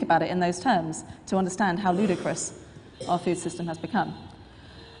have to think about it in those terms to understand how ludicrous our food system has become.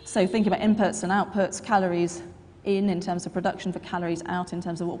 So think about inputs and outputs, calories in terms of production for calories out in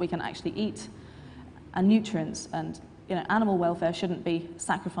terms of what we can actually eat, and nutrients. And animal welfare shouldn't be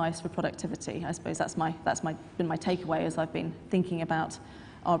sacrificed for productivity. I suppose that's been my takeaway as I've been thinking about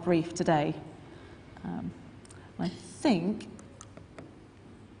our brief today. I think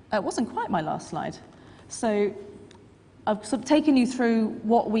it wasn't quite my last slide. So I've sort of taken you through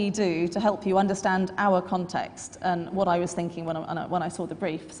what we do to help you understand our context and what I was thinking when I saw the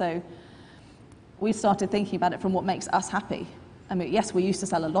brief. So we started thinking about it from what makes us happy. I mean, yes, we used to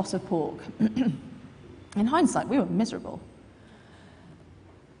sell a lot of pork. In hindsight, we were miserable.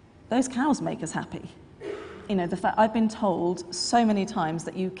 Those cows make us happy. The fact I've been told so many times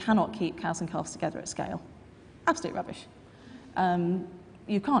that you cannot keep cows and calves together at scale. Absolute rubbish.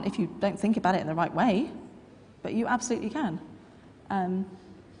 You can't if you don't think about it in the right way. But you absolutely can.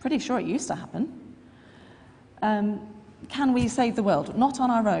 Pretty sure it used to happen. Can we save the world? Not on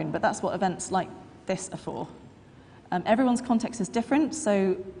our own, but that's what events like this are for. Everyone's context is different,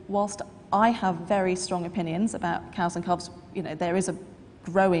 so whilst I have very strong opinions about cows and calves, there is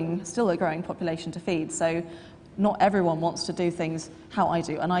still a growing population to feed, so not everyone wants to do things how I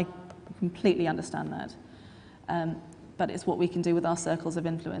do, and I completely understand that. But it's what we can do with our circles of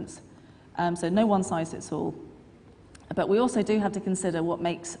influence. So no one size fits all. But we also do have to consider what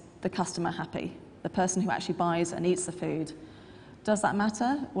makes the customer happy, the person who actually buys and eats the food. Does that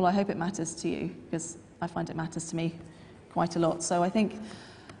matter? Well, I hope it matters to you, because I find it matters to me quite a lot. So I think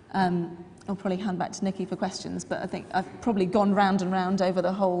I'll probably hand back to Nikki for questions, but I think I've probably gone round and round over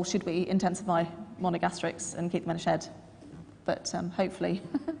the whole, should we intensify monogastrics and keep them in a shed? But hopefully,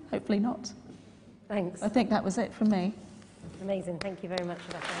 hopefully not. Thanks. I think that was it from me. Amazing. Thank you very much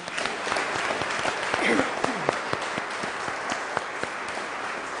for that.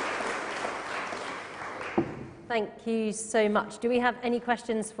 Thank you so much. Do we have any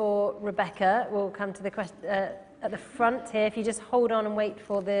questions for Rebecca? We'll come to the question at the front here. If you just hold on and wait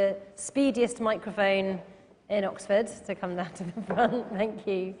for the speediest microphone in Oxford to come down to the front. Thank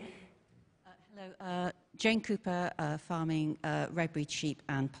you. Hello, Jane Cooper, farming red breed sheep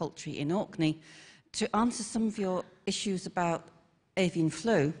and poultry in Orkney. To answer some of your issues about avian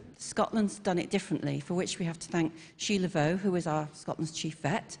flu, Scotland's done it differently, for which we have to thank Sheila Rowe, who is our Scotland's chief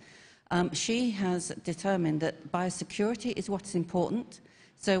vet. She has determined that biosecurity is what is important,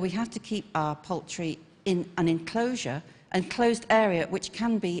 so we have to keep our poultry in an enclosure enclosed area which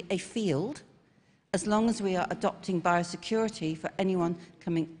can be a field, as long as we are adopting biosecurity for anyone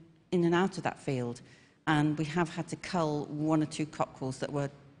coming in and out of that field. And we have had to cull 1 or 2 cockerels that were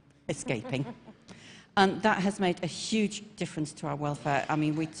escaping. And that has made a huge difference to our welfare. I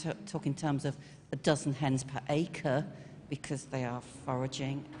mean, we talk in terms of a dozen hens per acre because they are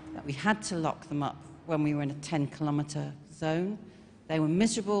foraging. We had to lock them up when we were in a 10-kilometre zone. They were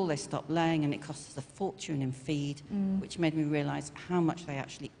miserable, they stopped laying, and it cost us a fortune in feed, which made me realise how much they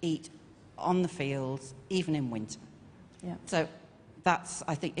actually eat on the fields, even in winter. Yeah. So that's,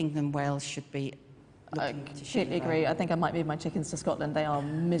 I think England and Wales should be looking to shift. I completely agree. I think I might move my chickens to Scotland. They are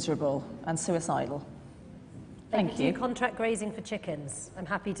miserable and suicidal. Thank you. Do contract grazing for chickens. I'm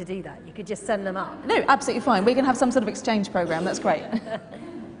happy to do that. You could just send them up. No, absolutely fine. We can have some sort of exchange programme. That's great.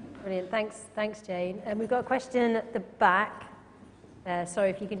 Brilliant. Thanks, Jane. And we've got a question at the back. Sorry,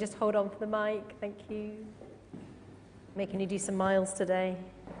 if you can just hold on for the mic. Thank you. Making you do some miles today.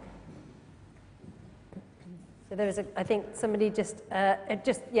 So there was I think somebody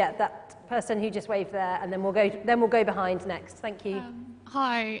that person who just waved there, and then we'll go behind next. Thank you.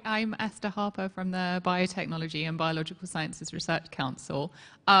 Hi, I'm Esther Harper from the Biotechnology and Biological Sciences Research Council.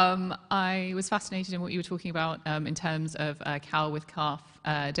 I was fascinated in what you were talking about in terms of cow with calf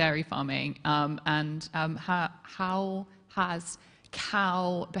dairy farming, and how has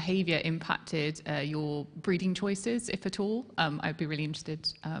cow behaviour impacted your breeding choices, if at all? I'd be really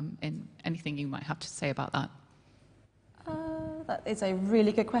interested in anything you might have to say about that. That is a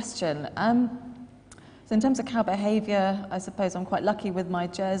really good question. So in terms of cow behaviour, I suppose I'm quite lucky with my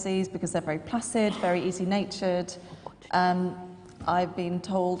Jerseys because they're very placid, very easy-natured. I've been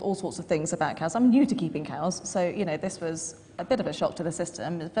told all sorts of things about cows. I'm new to keeping cows, so this was a bit of a shock to the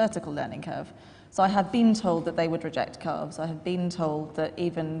system, a vertical learning curve. So I have been told that they would reject calves. I have been told that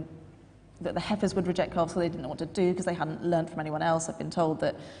that the heifers would reject calves, so they didn't know what to do because they hadn't learned from anyone else. I've been told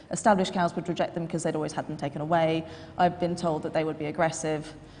that established cows would reject them because they'd always had them taken away. I've been told that they would be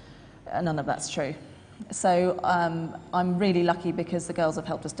aggressive. None of that's true. So I'm really lucky because the girls have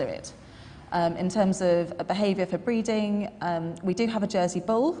helped us do it. In terms of behaviour for breeding, we do have a Jersey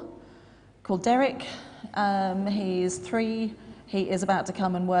bull called Derek. He's 3. He is about to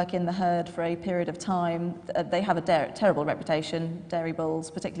come and work in the herd for a period of time. They have a terrible reputation, dairy bulls,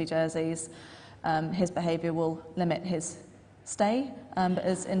 particularly Jerseys. His behaviour will limit his stay. But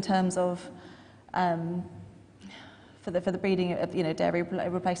as in terms of for the breeding of dairy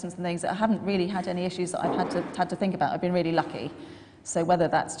replacements and things, I haven't really had any issues that I've had to think about. I've been really lucky. So whether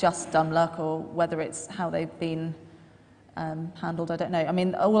that's just dumb luck or whether it's how they've been handled, I don't know. I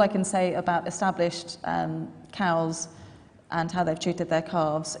mean, all I can say about established cows and how they've treated their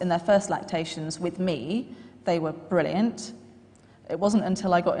calves, in their first lactations with me, they were brilliant. It wasn't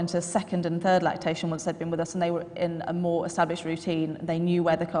until I got into second and third lactation, once they'd been with us and they were in a more established routine, they knew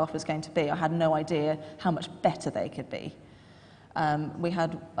where the calf was going to be. I had no idea how much better they could be. We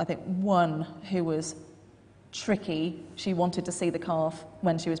had, I think, one who was tricky. She wanted to see the calf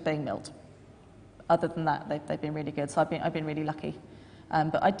when she was being milked. Other than that, they've been really good, so I've been really lucky.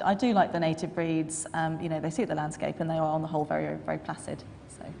 But I do like the native breeds. They suit the landscape and they are on the whole very, very placid.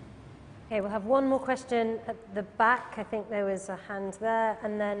 So. Okay, we'll have one more question at the back. I think there was a hand there,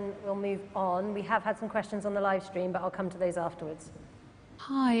 and then we'll move on. We have had some questions on the live stream, but I'll come to those afterwards.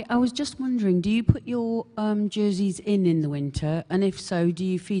 Hi, I was just wondering, do you put your Jerseys in the winter? And if so, do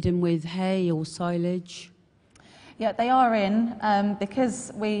you feed them with hay or silage? Yeah, they are in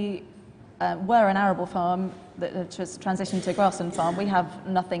because we were an arable farm that just transitioned to a grassland farm. We have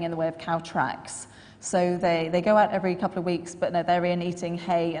nothing in the way of cow tracks. So they go out every couple of weeks, but no, they're in eating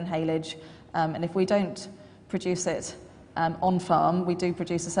hay and haylage. And if we don't produce it on farm, we do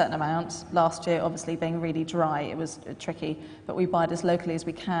produce a certain amount. Last year, obviously, being really dry, it was tricky. But we buy it as locally as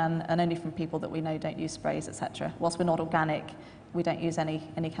we can, and only from people that we know don't use sprays, etc. Whilst we're not organic, we don't use any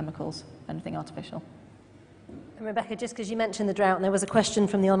chemicals, anything artificial. And Rebecca, just because you mentioned the drought, and there was a question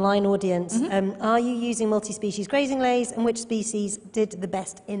from the online audience, are you using multi-species grazing lays, and which species did the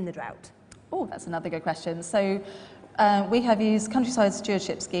best in the drought? Oh, that's another good question. So we have used Countryside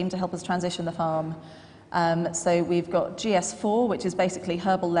Stewardship Scheme to help us transition the farm. So we've got GS4, which is basically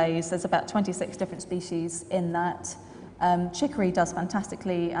herbal lays. There's about 26 different species in that. Chicory does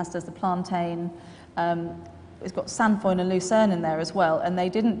fantastically, as does the plantain. It's got sainfoin and lucerne in there as well, and they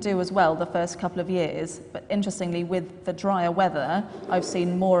didn't do as well the first couple of years, but interestingly, with the drier weather, I've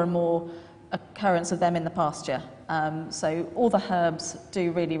seen more and more occurrence of them in the pasture. So all the herbs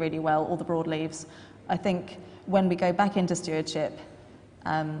do really, really well, all the broadleaves. I think when we go back into stewardship,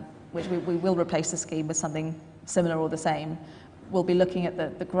 which we will replace the scheme with something similar or the same, we'll be looking at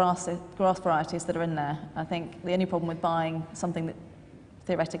the grass varieties that are in there. I think the only problem with buying something that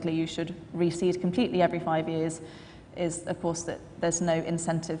theoretically you should reseed completely every 5 years is, of course, that there's no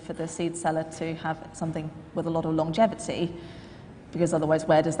incentive for the seed seller to have something with a lot of longevity, because otherwise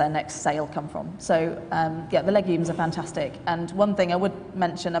where does their next sale come from? So yeah, the legumes are fantastic. And one thing I would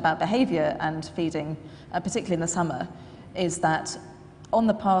mention about behaviour and feeding, particularly in the summer, is that on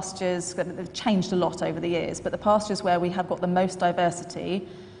the pastures, they've changed a lot over the years, but the pastures where we have got the most diversity,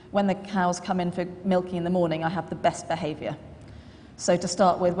 when the cows come in for milking in the morning, I have the best behaviour. So to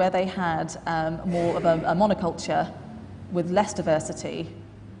start with, where they had more of a monoculture with less diversity,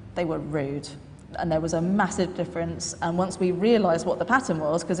 they were rude. And there was a massive difference. And once we realised what the pattern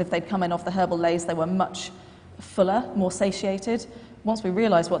was, because if they'd come in off the herbal lays, they were much fuller, more satiated. Once we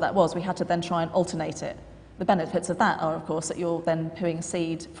realised what that was, we had to then try and alternate it. The benefits of that are, of course, that you're then pooing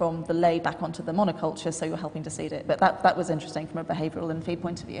seed from the lay back onto the monoculture, so you're helping to seed it. But that was interesting from a behavioural and feed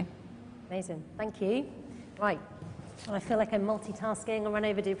point of view. Amazing. Thank you. Right. Well, I feel like I'm multitasking. I'll run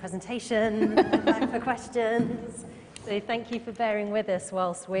over, do a presentation, come back for questions. So thank you for bearing with us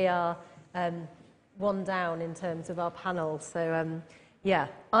whilst we are one down in terms of our panel. So yeah,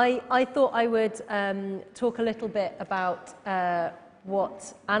 I thought I would talk a little bit about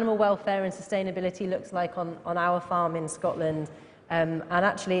what animal welfare and sustainability looks like on our farm in Scotland. And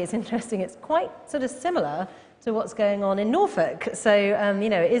actually, it's interesting, it's quite sort of similar to what's going on in Norfolk. So, you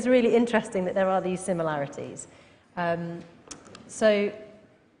know, it is really interesting that there are these similarities. So,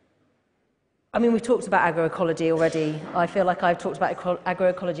 I mean, we've talked about agroecology already. I feel like I've talked about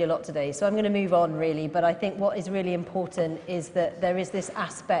agroecology a lot today, so I'm going to move on, really. But I think what is really important is that there is this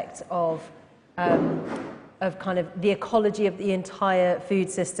aspect of kind of the ecology of the entire food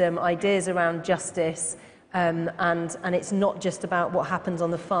system, ideas around justice, and it's not just about what happens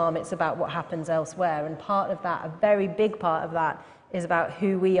on the farm, it's about what happens elsewhere. And part of that, a very big part of that, is about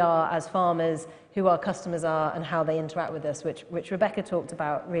who we are as farmers, who our customers are, and how they interact with us, which Rebecca talked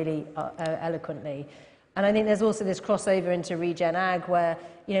about really eloquently. And I think there's also this crossover into regen ag, where,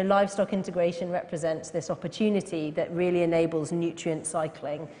 you know, livestock integration represents this opportunity that really enables nutrient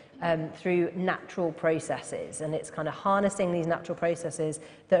cycling through natural processes, and it's kind of harnessing these natural processes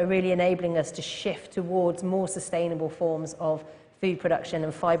that are really enabling us to shift towards more sustainable forms of food production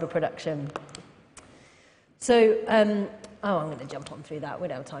and fibre production. So, oh, I'm going to jump on through that. We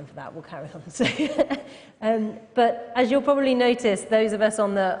don't have time for that. We'll carry on. So, but as you'll probably notice, those of us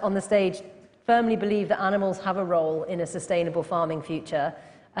on the stage firmly believe that animals have a role in a sustainable farming future.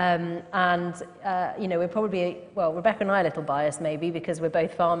 You know, we're probably, well, Rebecca and I are a little biased maybe because we're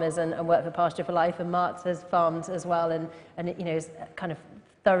both farmers and work for Pasture for Life, and Marthe has farmed as well, and you know, is kind of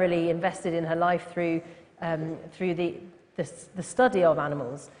thoroughly invested in her life through the study of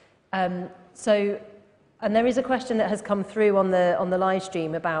animals. And there is a question that has come through on the live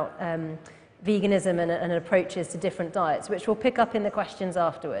stream about veganism and approaches to different diets, which we'll pick up in the questions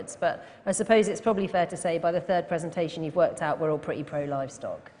afterwards. But I suppose it's probably fair to say by the third presentation you've worked out we're all pretty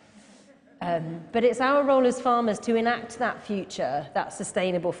pro-livestock. But it's our role as farmers to enact that future, that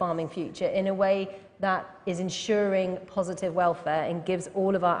sustainable farming future, in a way that is ensuring positive welfare and gives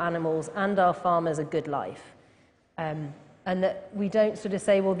all of our animals and our farmers a good life. And that we don't sort of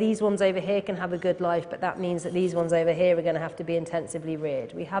say, well, these ones over here can have a good life, but that means that these ones over here are going to have to be intensively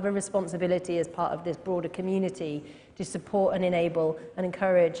reared. We have a responsibility as part of this broader community to support and enable and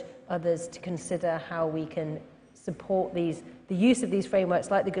encourage others to consider how we can support the use of these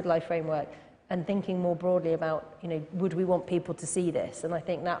frameworks, like the Good Life framework, and thinking more broadly about, you know, would we want people to see this? And I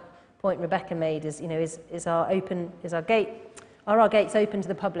think that point Rebecca made is, you know, are our gates open to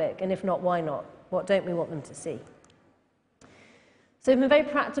the public? And if not, why not? What don't we want them to see? So from a very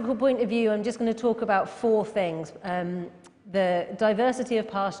practical point of view, I'm just going to talk about 4 things. The diversity of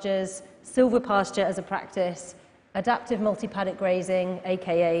pastures, silver pasture as a practice, adaptive multi-paddock grazing,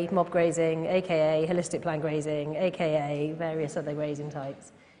 aka mob grazing, aka holistic plan grazing, aka various other grazing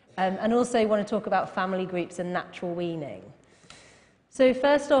types. And also want to talk about family groups and natural weaning. So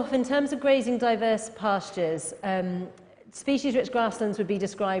first off, in terms of grazing diverse pastures, species-rich grasslands would be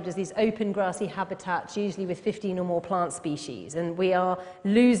described as these open grassy habitats, usually with 15 or more plant species, and we are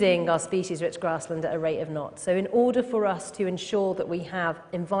losing our species-rich grassland at a rate of knots. So in order for us to ensure that we have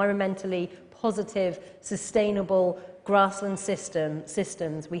environmentally positive, sustainable grassland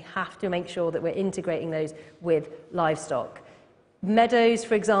systems, we have to make sure that we're integrating those with livestock. Meadows,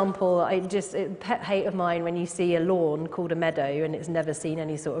 for example, a pet hate of mine when you see a lawn called a meadow and it's never seen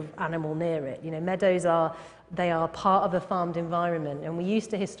any sort of animal near it. You know, meadows are part of a farmed environment, and we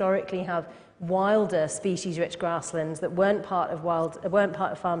used to historically have wilder species-rich grasslands that weren't part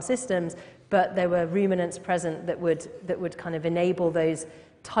of farm systems, but there were ruminants present that would kind of enable those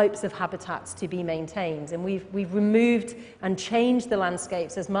types of habitats to be maintained. And we've removed and changed the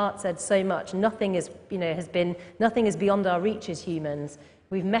landscapes, as Marthe said so much. Nothing is, nothing is beyond our reach as humans.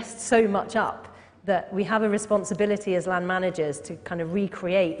 We've messed so much up that we have a responsibility as land managers to kind of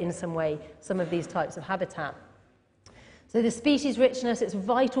recreate in some way some of these types of habitat. So the species richness, it's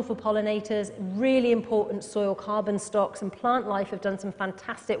vital for pollinators, really important soil carbon stocks, and plant life have done some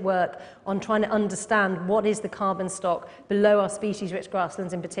fantastic work on trying to understand what is the carbon stock below our species-rich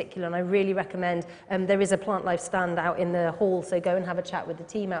grasslands in particular, and I really recommend, there is a plant life stand out in the hall, so go and have a chat with the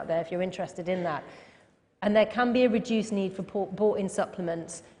team out there if you're interested in that. And there can be a reduced need for bought-in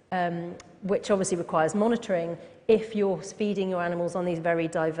supplements, which obviously requires monitoring if you're feeding your animals on these very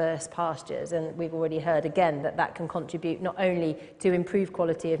diverse pastures. And we've already heard again that that can contribute not only to improved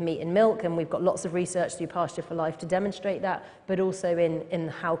quality of meat and milk, and we've got lots of research through Pasture for Life to demonstrate that, but also in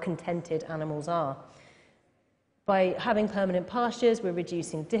how contented animals are. By having permanent pastures, we're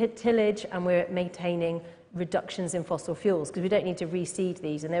reducing tillage and we're maintaining reductions in fossil fuels, because we don't need to reseed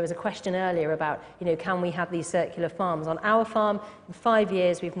these. And there was a question earlier about, can we have these circular farms? On our farm, in 5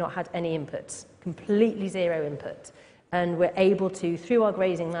 years, we've not had any inputs, completely zero input. And we're able to, through our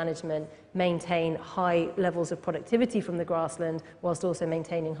grazing management, maintain high levels of productivity from the grassland, whilst also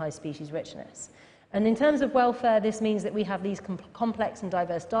maintaining high species richness. And in terms of welfare, this means that we have these complex and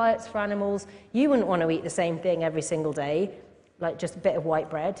diverse diets for animals. You wouldn't want to eat the same thing every single day, like just a bit of white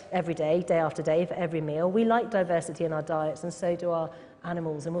bread every day, day after day, for every meal. We like diversity in our diets, and so do our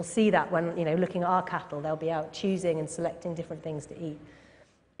animals. And we'll see that when, looking at our cattle, they'll be out choosing and selecting different things to eat.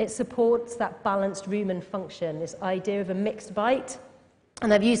 It supports that balanced rumen function, this idea of a mixed bite.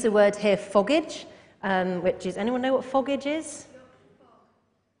 And I've used the word here, foggage, which is, anyone know what foggage is?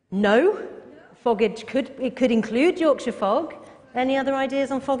 No? Foggage could include Yorkshire fog. Any other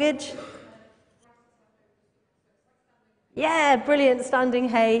ideas on foggage? Yeah, brilliant, standing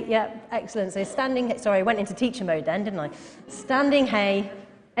hay, yeah, excellent. So standing hay, sorry, I went into teacher mode then, didn't I? Standing hay,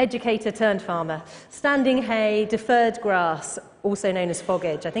 educator turned farmer. Standing hay, deferred grass, also known as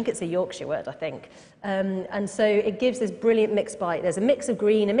foggage. I think it's a Yorkshire word, I think. And so it gives this brilliant mixed bite. There's a mix of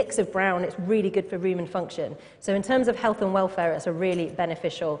green, a mix of brown. It's really good for rumen function. So in terms of health and welfare, it's a really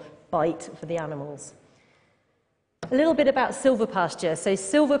beneficial bite for the animals. A little bit about silvopasture. So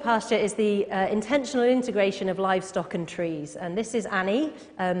silvopasture is the intentional integration of livestock and trees. And this is Annie,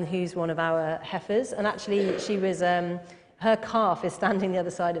 who's one of our heifers. And actually, she was, her calf is standing the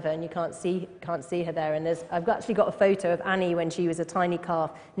other side of her, and you can't see her there. And I've actually got a photo of Annie when she was a tiny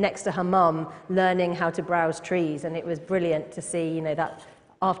calf next to her mum, learning how to browse trees. And it was brilliant to see, that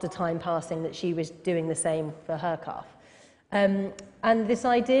after time passing, that she was doing the same for her calf. And this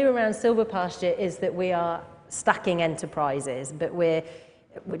idea around silvopasture is that we are stacking enterprises,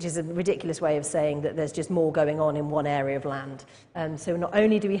 which is a ridiculous way of saying that there's just more going on in one area of land. So not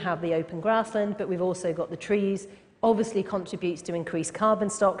only do we have the open grassland, but we've also got the trees. Obviously contributes to increased carbon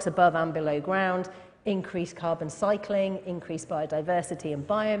stocks above and below ground, increased carbon cycling, increased biodiversity and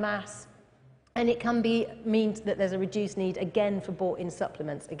biomass. And it can mean that there's a reduced need, again, for bought-in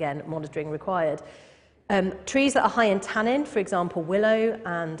supplements, again, monitoring required. Trees that are high in tannin, for example, willow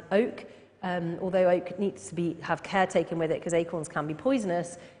and oak, although oak needs to have care taken with it because acorns can be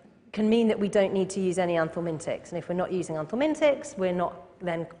poisonous, can mean that we don't need to use any anthelmintics. And if we're not using anthelmintics, we're not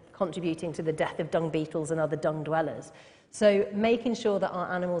then contributing to the death of dung beetles and other dung dwellers. So making sure that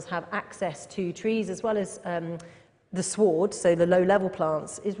our animals have access to trees as well as the sward, so the low-level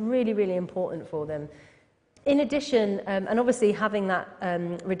plants, is really, really important for them. In addition, and obviously having that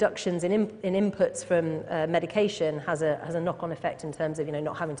reductions in inputs from medication has a knock-on effect in terms of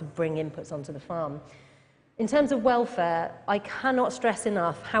not having to bring inputs onto the farm. In terms of welfare, I cannot stress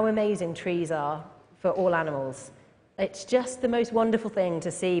enough how amazing trees are for all animals. It's just the most wonderful thing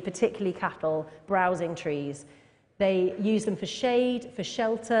to see, particularly cattle, browsing trees. They use them for shade, for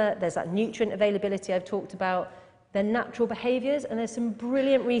shelter. There's that nutrient availability I've talked about. Their natural behaviours, and there's some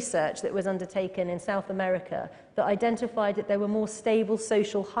brilliant research that was undertaken in South America that identified that there were more stable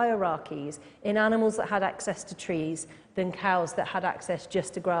social hierarchies in animals that had access to trees than cows that had access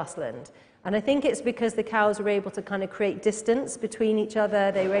just to grassland. And I think it's because the cows were able to kind of create distance between each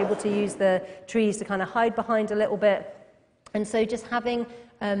other. They were able to use the trees to kind of hide behind a little bit. And so just having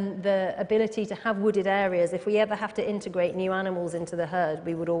the ability to have wooded areas, if we ever have to integrate new animals into the herd,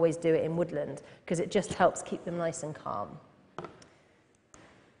 we would always do it in woodland because it just helps keep them nice and calm.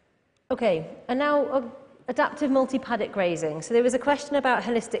 Okay, and now Adaptive multi-paddock grazing. So there was a question about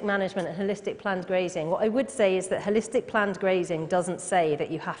holistic management and holistic planned grazing. What I would say is that holistic planned grazing doesn't say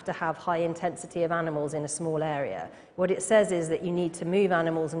that you have to have high intensity of animals in a small area. What it says is that you need to move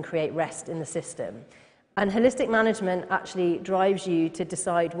animals and create rest in the system. And holistic management actually drives you to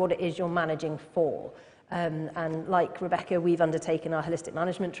decide what it is you're managing for. And like Rebecca, we've undertaken our holistic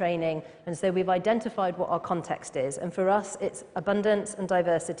management training, and so we've identified what our context is. And for us, it's abundance and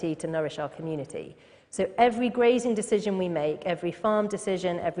diversity to nourish our community. So every grazing decision we make, every farm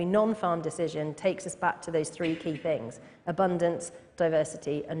decision, every non-farm decision takes us back to those three key things: abundance,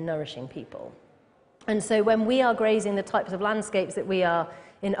 diversity, and nourishing people. And so when we are grazing the types of landscapes that we are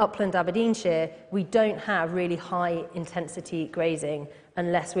in upland Aberdeenshire, we don't have really high intensity grazing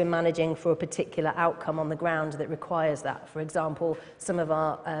unless we're managing for a particular outcome on the ground that requires that. For example, some of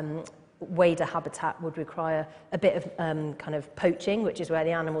our wader habitat would require a bit of kind of poaching, which is where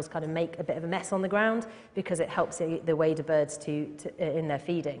the animals kind of make a bit of a mess on the ground because it helps the wader birds in their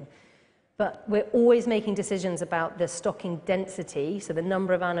feeding. But we're always making decisions about the stocking density, so the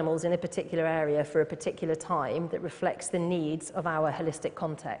number of animals in a particular area for a particular time that reflects the needs of our holistic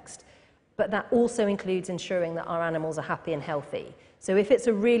context. But that also includes ensuring that our animals are happy and healthy. So if it's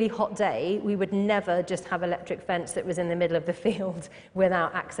a really hot day, we would never just have electric fence that was in the middle of the field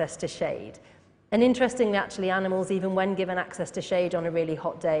without access to shade. And interestingly, actually, animals, even when given access to shade on a really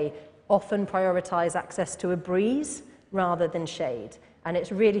hot day, often prioritize access to a breeze rather than shade. And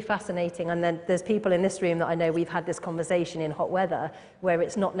it's really fascinating. And then there's people in this room that I know we've had this conversation in hot weather where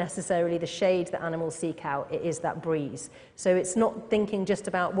it's not necessarily the shade that animals seek out, it is that breeze. So it's not thinking just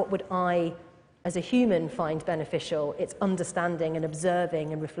about what would I, as a human, find beneficial. It's understanding and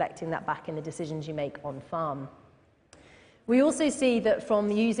observing and reflecting that back in the decisions you make on farm. We also see that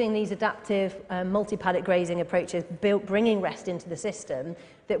from using these adaptive multi-paddock grazing approaches, bringing rest into the system,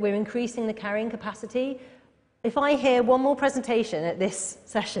 that we're increasing the carrying capacity. If I hear one more presentation at this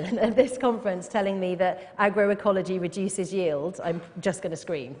session, at this conference, telling me that agroecology reduces yield, I'm just going to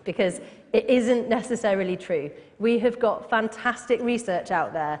scream, because it isn't necessarily true. We have got fantastic research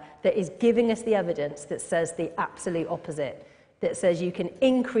out there that is giving us the evidence that says the absolute opposite, that says you can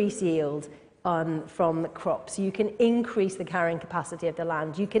increase yield from crops, you can increase the carrying capacity of the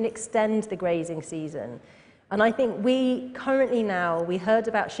land, you can extend the grazing season. And I think we currently now, we heard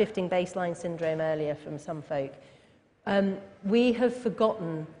about shifting baseline syndrome earlier from some folk. We have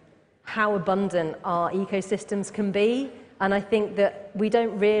forgotten how abundant our ecosystems can be. And I think that we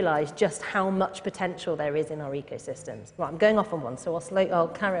don't realise just how much potential there is in our ecosystems. Right, I'm going off on one, so I'll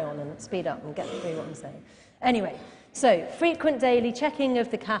carry on and speed up and get through what I'm saying. Anyway, so frequent daily checking of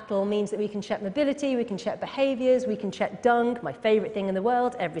the cattle means that we can check mobility, we can check behaviours, we can check dung, my favourite thing in the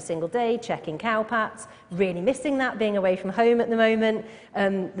world, every single day, checking cow pats, really missing that, being away from home at the moment.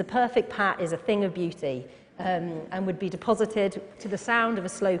 The perfect pat is a thing of beauty and would be deposited to the sound of a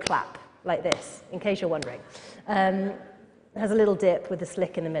slow clap, like this, in case you're wondering. It has a little dip with a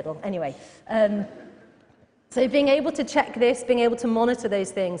slick in the middle. Anyway, so being able to check this, being able to monitor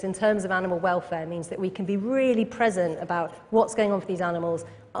those things in terms of animal welfare means that we can be really present about what's going on for these animals.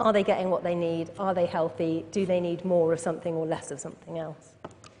 Are they getting what they need? Are they healthy? Do they need more of something or less of something else?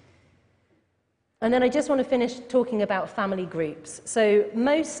 And then I just want to finish talking about family groups. So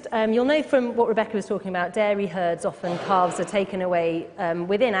most, you'll know from what Rebecca was talking about, dairy herds, often calves are taken away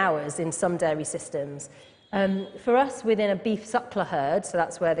within hours in some dairy systems. For us, within a beef suckler herd, so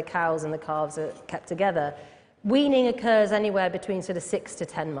that's where the cows and the calves are kept together, weaning occurs anywhere between sort of 6 to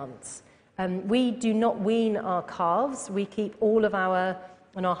 10 months. We do not wean our calves. We keep all of our,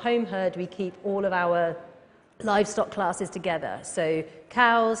 in our home herd, we keep all of our livestock classes together. So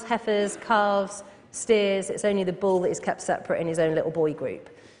cows, heifers, calves, steers, it's only the bull that is kept separate in his own little boy group.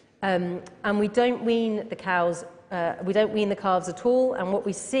 And we don't wean the cows, we don't wean the calves at all, and what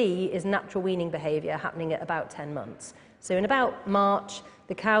we see is natural weaning behaviour happening at about 10 months. So in about March,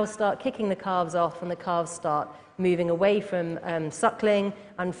 the cows start kicking the calves off and the calves start moving away from suckling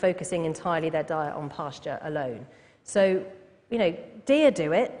and focusing entirely their diet on pasture alone. So, you know, deer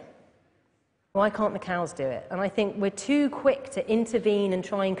do it. Why can't the cows do it? And I think we're too quick to intervene and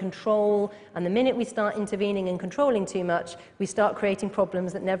try and control, and the minute we start intervening and controlling too much, we start creating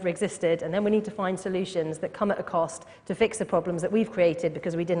problems that never existed, and then we need to find solutions that come at a cost to fix the problems that we've created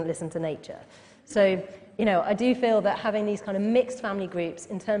because we didn't listen to nature. So, you know, I do feel that having these kind of mixed family groups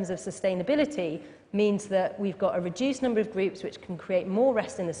in terms of sustainability means that we've got a reduced number of groups which can create more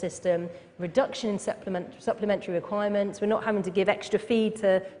rest in the system, reduction in supplementary requirements, we're not having to give extra feed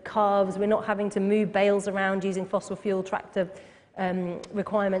to calves, we're not having to move bales around using fossil fuel tractor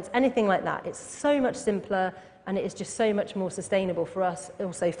requirements, anything like that. It's so much simpler and it is just so much more sustainable for us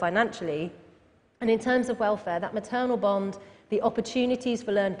also financially And in terms of welfare, that maternal bond, the opportunities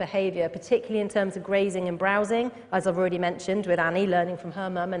for learned behaviour, particularly in terms of grazing and browsing, as I've already mentioned with Annie, learning from her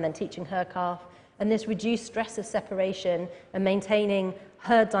mum and then teaching her calf, and this reduced stress of separation and maintaining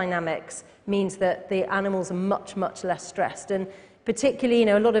herd dynamics means that the animals are much, much less stressed. And particularly,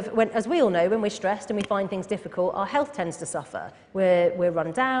 a lot of, as we all know, when we're stressed and we find things difficult, our health tends to suffer. We're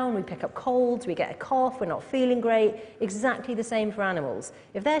run down, we pick up colds, we get a cough, we're not feeling great. Exactly the same for animals.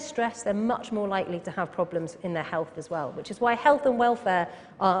 If they're stressed, they're much more likely to have problems in their health as well, which is why health and welfare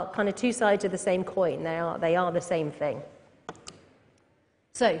are kind of two sides of the same coin. They are the same thing.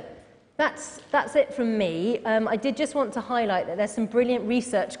 So, that's it from me. I did just want to highlight that there's some brilliant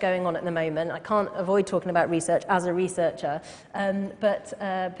research going on at the moment. I can't avoid talking about research as a researcher, but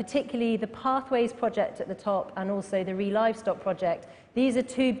particularly the Pathways project at the top and also the Re-Livestock project. These are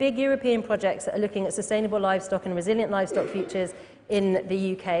two big European projects that are looking at sustainable livestock and resilient livestock futures in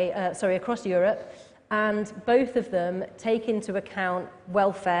the UK, across Europe. And both of them take into account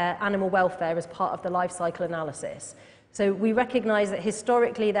welfare, animal welfare, as part of the life cycle analysis. So we recognise that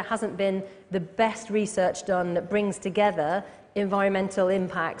historically there hasn't been the best research done that brings together environmental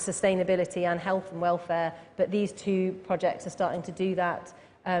impact, sustainability and health and welfare, but these two projects are starting to do that.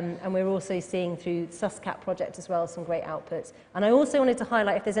 And we're also seeing through SUSCAP project as well some great outputs. And I also wanted to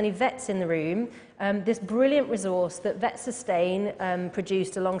highlight, if there's any vets in the room, this brilliant resource that Vet Sustain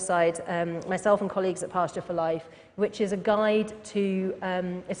produced alongside myself and colleagues at Pasture for Life, which is a guide to,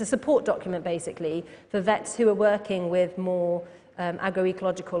 it's a support document basically for vets who are working with more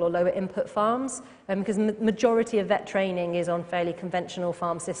agroecological or lower input farms, because the majority of vet training is on fairly conventional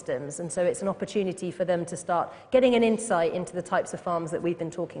farm systems, and so it's an opportunity for them to start getting an insight into the types of farms that we've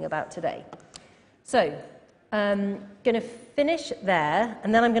been talking about today. So, I'm going to finish there,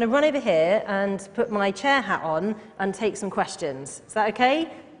 and then I'm going to run over here and put my chair hat on and take some questions. Is that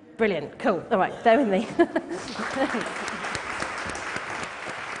okay? Brilliant, cool. All right, bear with me.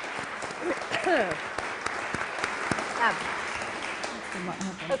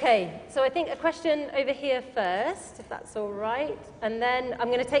 Okay, so I think a question over here first, if that's all right, and then I'm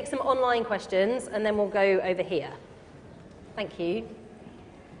going to take some online questions, and then we'll go over here. Thank you.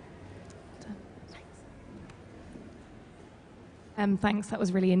 Thanks, that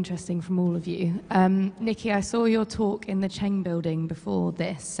was really interesting from all of you. Nikki, I saw your talk in the Cheng building before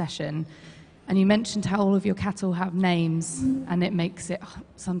this session, and you mentioned how all of your cattle have names, and it makes it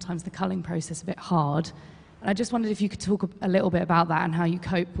sometimes the culling process a bit hard. And I just wondered if you could talk a little bit about that and how you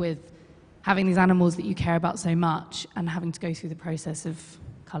cope with having these animals that you care about so much and having to go through the process of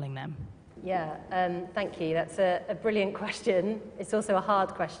culling them. Yeah, thank you. That's a brilliant question. It's also a hard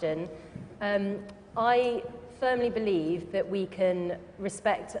question. I firmly believe that we can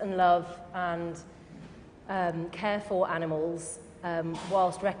respect and love and care for animals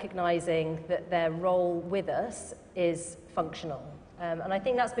whilst recognising that their role with us is functional. And I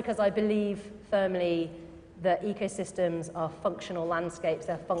think that's because I believe firmly that ecosystems are functional landscapes,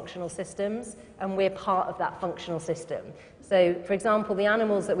 they're functional systems, and we're part of that functional system. So, for example, the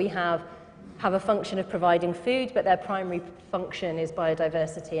animals that we have a function of providing food, but their primary function is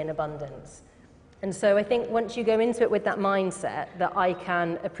biodiversity and abundance. And so I think once you go into it with that mindset that I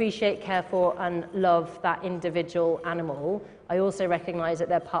can appreciate, care for, and love that individual animal, I also recognise that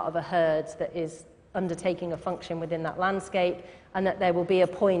they're part of a herd that is undertaking a function within that landscape, and that there will be a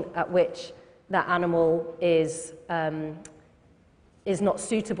point at which that animal is not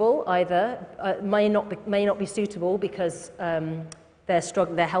suitable either, may not be suitable because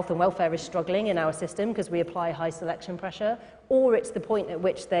their health and welfare is struggling in our system because we apply high selection pressure, or it's the point at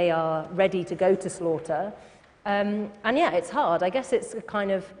which they are ready to go to slaughter. And yeah, it's hard. I guess it's a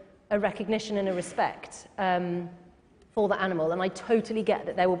kind of a recognition and a respect for the animal, and I totally get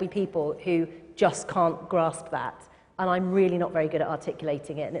that there will be people who just can't grasp that. And I'm really not very good at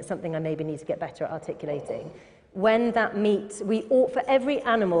articulating it, and it's something I maybe need to get better at articulating. When that meat, for every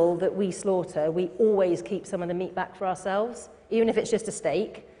animal that we slaughter, we always keep some of the meat back for ourselves, even if it's just a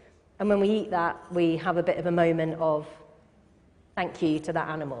steak. And when we eat that, we have a bit of a moment of thank you to that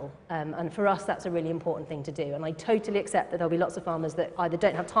animal. And for us, that's a really important thing to do. And I totally accept that there'll be lots of farmers that either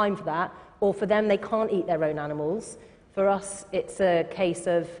don't have time for that, or for them, they can't eat their own animals. For us, it's a case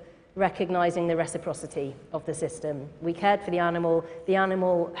of recognising the reciprocity of the system. We cared for the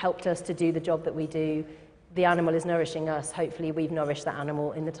animal helped us to do the job that we do, the animal is nourishing us, hopefully we've nourished that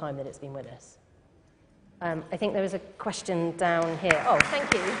animal in the time that it's been with us. I think there was a question down here. Oh,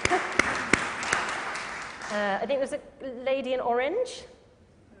 thank you. I think there's a lady in orange.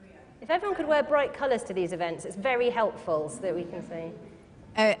 If everyone could wear bright colours to these events, it's very helpful so that we can see.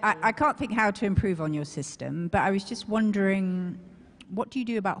 I can't think how to improve on your system, but I was just wondering, what do you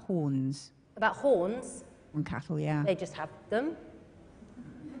do about horns? About horns, On cattle, yeah. they just have them.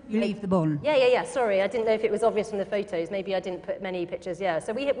 You leave them on. Yeah. Sorry, I didn't know if it was obvious from the photos. Maybe I didn't put many pictures. Yeah,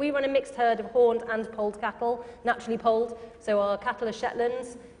 so we run a mixed herd of horned and polled cattle, naturally polled. So our cattle are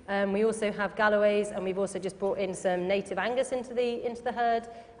Shetlands. We also have Galloways, and we've also just brought in some native Angus into the herd,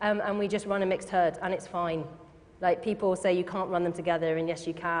 and we just run a mixed herd, and it's fine. Like, people say you can't run them together, and yes,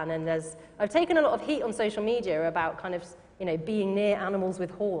 you can. And I've taken a lot of heat on social media about kind of, you know, being near animals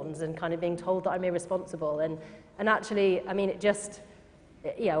with horns and kind of being told that I'm irresponsible. And actually, I mean, it just.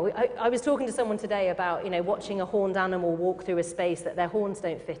 Yeah, I was talking to someone today about, you know, watching a horned animal walk through a space that their horns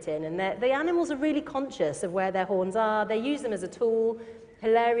don't fit in, and the animals are really conscious of where their horns are. They use them as a tool.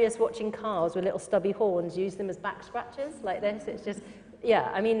 Hilarious watching cows with little stubby horns use them as back scratchers like this. It's just,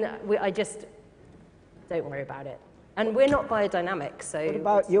 yeah, I mean, I just don't worry about it. And we're not biodynamic, so... What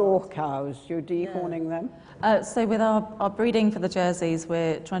about your cows? You're dehorning them? So with our breeding for the Jerseys,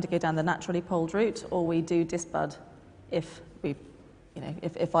 we're trying to go down the naturally polled route, or we do disbud if we... You know,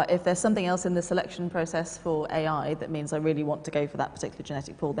 if there's something else in the selection process for AI that means I really want to go for that particular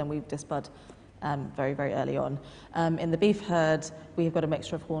genetic pool, then we disbud very, very early on. In the beef herd, we've got a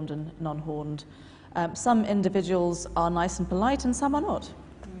mixture of horned and non-horned. Some individuals are nice and polite and some are not.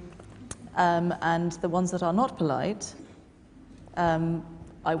 And the ones that are not polite,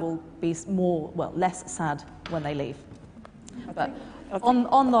 I will be less sad when they leave. But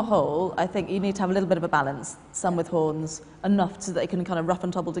on the whole, I think you need to have a little bit of a balance. Some with horns, enough so that they can kind of rough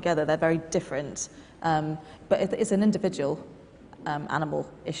and tumble together. They're very different. But it's an individual animal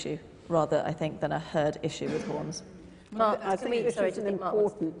issue, rather, I think, than a herd issue with horns. Marthe, I think this is an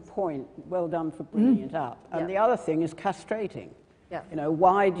important point. Well done for bringing it up. And the other thing is castrating. Yeah. You know,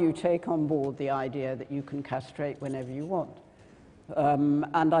 why do you take on board the idea that you can castrate whenever you want?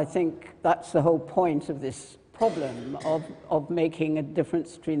 And I think that's the whole point of this problem of making a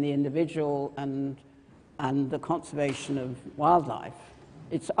difference between the individual and the conservation of wildlife.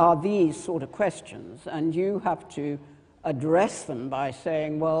 Are these sort of questions, and you have to address them by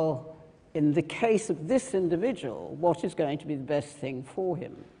saying, well, in the case of this individual, what is going to be the best thing for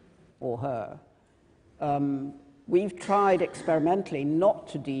him or her? We've tried experimentally not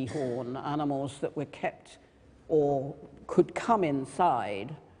to dehorn animals that were kept or could come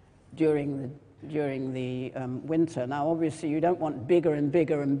inside during the winter. Now, obviously, you don't want bigger and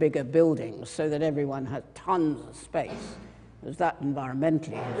bigger and bigger buildings so that everyone has tons of space, because that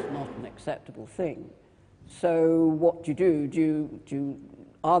environmentally is not an acceptable thing. So what do?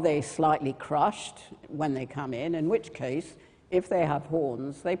 Are they slightly crushed when they come in which case, if they have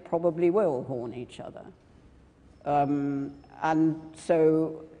horns, they probably will horn each other. And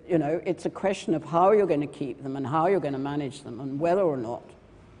so, you know, it's a question of how you're going to keep them and how you're going to manage them and whether or not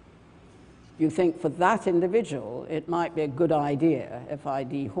you think for that individual it might be a good idea if I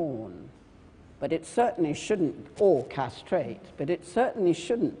dehorn. But it certainly shouldn't, or castrate, but it certainly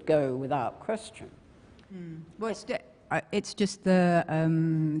shouldn't go without question. Well, it's just the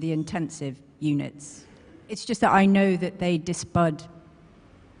intensive units. It's just that I know that they disbud,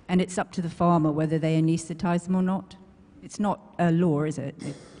 and it's up to the farmer whether they anaesthetise them or not. It's not a law, is it?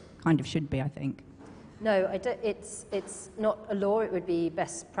 It kind of should be, I think. No, it's not a law. It would be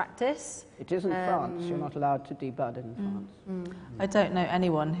best practice. It is in France. You're not allowed to debud in France. I don't know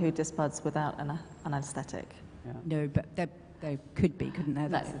anyone who disbuds without an anaesthetic. Yeah. No, but there could be, couldn't there?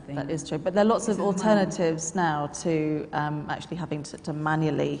 That's the thing. That is true. But there are lots of alternatives now to actually having to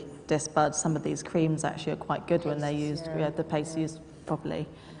manually disbud. Some of these creams actually are quite good when they're used, the paste used properly.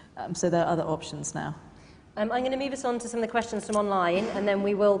 So there are other options now. I'm going to move us on to some of the questions from online, and then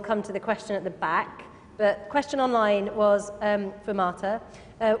we will come to the question at the back. But question online was for Marthe.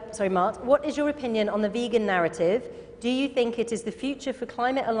 What is your opinion on the vegan narrative? Do you think it is the future for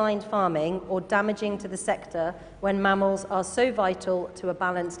climate-aligned farming or damaging to the sector when mammals are so vital to a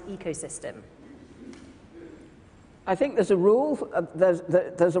balanced ecosystem? I think there's a role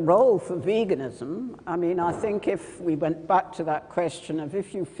for veganism. I mean, I think if we went back to that question of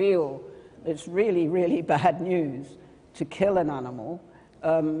if you feel it's really, really bad news to kill an animal,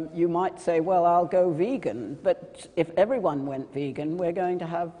 you might say, well, I'll go vegan. But if everyone went vegan, we're going to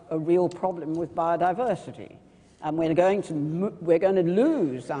have a real problem with biodiversity. And we're going to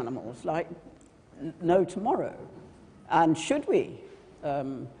lose animals like no tomorrow. And should we?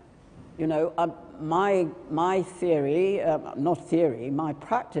 You know, my theory, my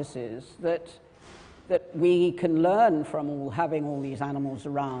practice is that we can learn from having all these animals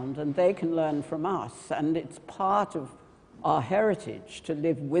around, and they can learn from us. And it's part of our heritage to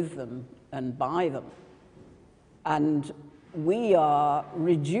live with them and by them. And we are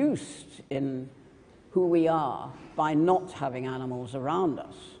reduced in who we are by not having animals around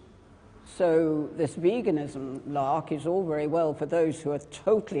us. So this veganism lark is all very well for those who are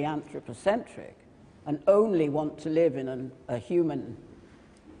totally anthropocentric and only want to live in a human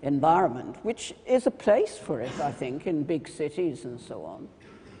environment, which is a place for it, I think, in big cities and so on.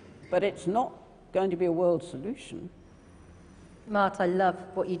 But it's not going to be a world solution. Marthe, I love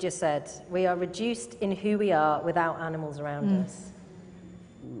what you just said. We are reduced in who we are without animals around us.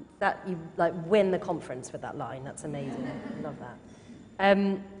 That you like win the conference with that line. That's amazing. I love that.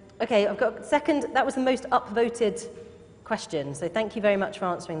 Okay, I've got a second. That was the most upvoted question. So thank you very much for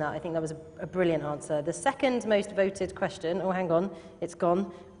answering that. I think that was a brilliant answer. The second most voted question, oh, hang on, it's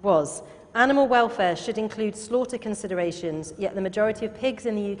gone, was animal welfare should include slaughter considerations, yet the majority of pigs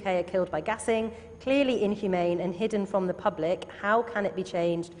in the UK are killed by gassing, clearly inhumane and hidden from the public. How can it be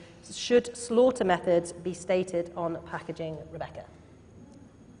changed? Should slaughter methods be stated on packaging? Rebecca.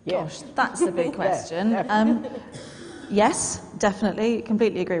 Gosh, that's a big question. Yes, definitely,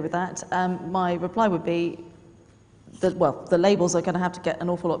 completely agree with that. My reply would be that, well, the labels are going to have to get an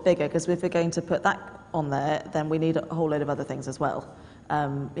awful lot bigger, because if we're going to put that on there, then we need a whole load of other things as well.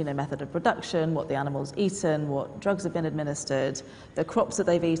 You know, method of production, what the animal's eaten, what drugs have been administered, the crops that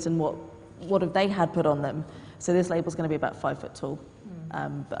they've eaten, what have they had put on them. So this label's going to be about 5 foot tall.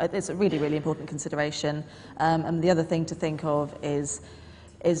 But it's a really, really important consideration. And the other thing to think of is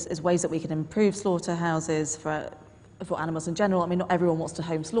ways that we can improve slaughterhouses for animals in general. I mean, not everyone wants to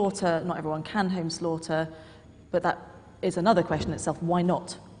home slaughter, not everyone can home slaughter, but that is another question itself. Why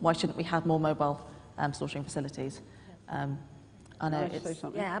not? Why shouldn't we have more mobile slaughtering facilities? I know it's...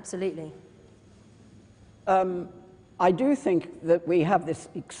 Yeah, absolutely. I do think that we have this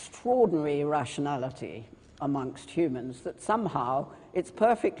extraordinary irrationality amongst humans that somehow it's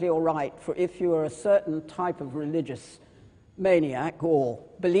perfectly all right for if you are a certain type of religious maniac or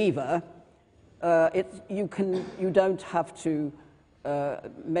believer, you don't have to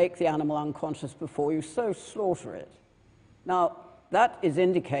make the animal unconscious before you so slaughter it. Now, that is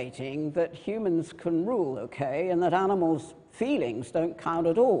indicating that humans can rule, okay, and that animals' feelings don't count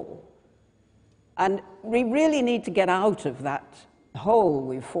at all. And we really need to get out of that hole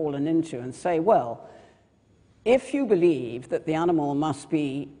we've fallen into and say, well, if you believe that the animal must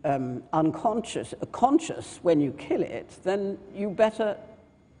be conscious when you kill it, then you better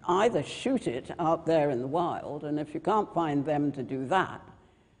either shoot it out there in the wild, and if you can't find them to do that,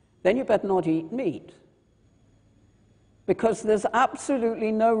 then you better not eat meat. Because there's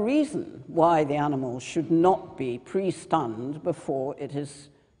absolutely no reason why the animal should not be pre-stunned before it is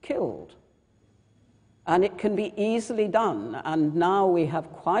killed. And it can be easily done, and now we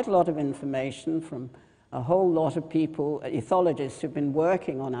have quite a lot of information from a whole lot of people, ethologists who've been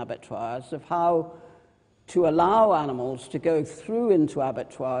working on abattoirs, of how to allow animals to go through into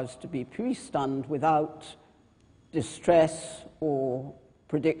abattoirs to be pre-stunned without distress or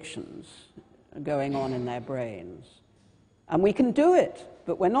predictions going on in their brains. And we can do it,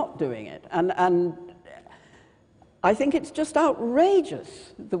 but we're not doing it. And I think it's just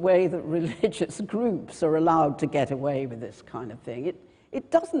outrageous the way that religious groups are allowed to get away with this kind of thing.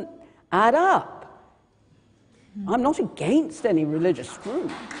 It doesn't add up. I'm not against any religious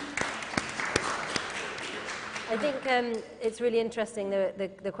group. I think it's really interesting,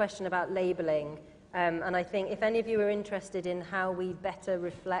 the question about labelling. And I think if any of you are interested in how we better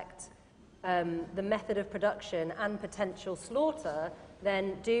reflect the method of production and potential slaughter,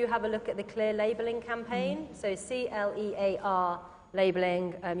 then do have a look at the Clear Labelling campaign. So CLEAR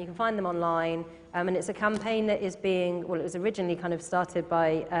labelling, you can find them online. And it's a campaign that is being, well, it was originally kind of started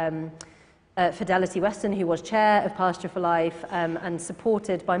by Fidelity Weston, who was chair of Pasture for Life, and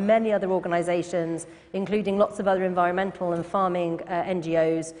supported by many other organisations, including lots of other environmental and farming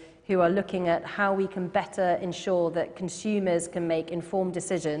NGOs, who are looking at how we can better ensure that consumers can make informed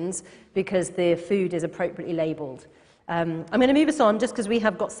decisions because their food is appropriately labelled. I'm going to move us on just because we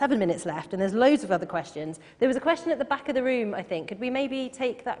have got 7 minutes left and there's loads of other questions. There was a question at the back of the room, I think. Could we maybe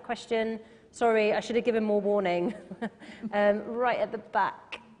take that question? Sorry, I should have given more warning. Right at the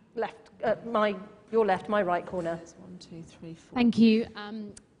back, left, your left, my right corner. 1, 2, 3, 4. Thank you.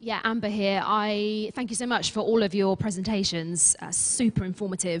 Yeah, Amber here. I thank you so much for all of your presentations. Super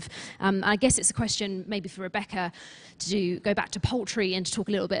informative. I guess it's a question maybe for Rebecca to go back to poultry and to talk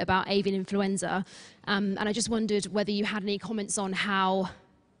a little bit about avian influenza. And I just wondered whether you had any comments on how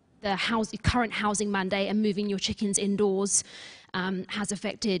the current housing mandate and moving your chickens indoors has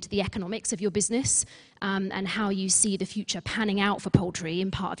affected the economics of your business, and how you see the future panning out for poultry in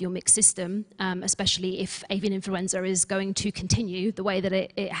part of your mixed system, especially if avian influenza is going to continue the way that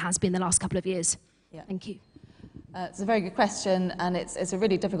it has been the last couple of years. Yeah. Thank you. It's a very good question, and it's a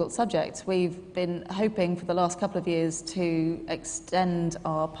really difficult subject. We've been hoping for the last couple of years to extend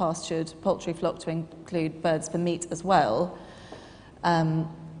our pastured poultry flock to include birds for meat as well.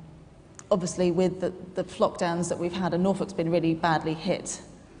 Obviously, with the flock downs that we've had, and Norfolk's been really badly hit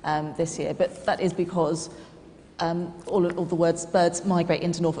this year, but that is because all the birds migrate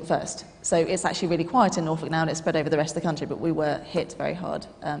into Norfolk first. So it's actually really quiet in Norfolk now, and it's spread over the rest of the country, but we were hit very hard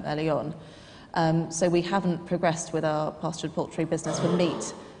early on. So we haven't progressed with our pastured poultry business for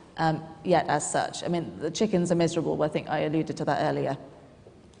meat yet as such. I mean, the chickens are miserable. I think I alluded to that earlier.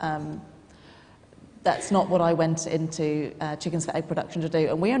 That's not what I went into chickens for egg production to do,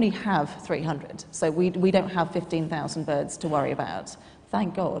 and we only have 300, so we don't have 15,000 birds to worry about.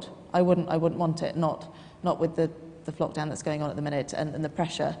 Thank God. I wouldn't want it, not with the flock down that's going on at the minute and the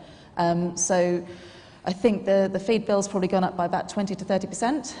pressure. So I think the feed bill's probably gone up by about 20 to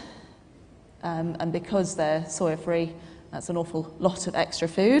 30%. And because they're soya-free, that's an awful lot of extra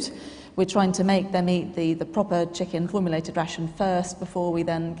food. We're trying to make them eat the proper chicken formulated ration first before we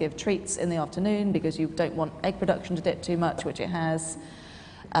then give treats in the afternoon, because you don't want egg production to dip too much, which it has.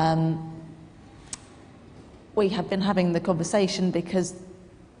 We have been having the conversation because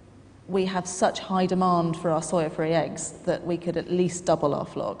we have such high demand for our soya-free eggs that we could at least double our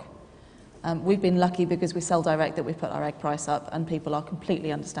flock. We've been lucky because we sell direct that we've put our egg price up and people are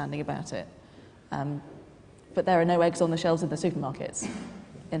completely understanding about it. But there are no eggs on the shelves in the supermarkets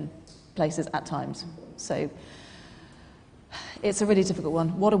in places at times. So it's a really difficult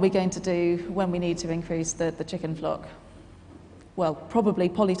one. What are we going to do when we need to increase the chicken flock? Well, probably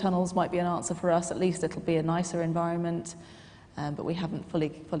polytunnels might be an answer for us. At least it'll be a nicer environment. But we haven't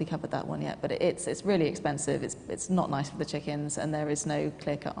fully covered that one yet. But it's really expensive. It's not nice for the chickens, and there is no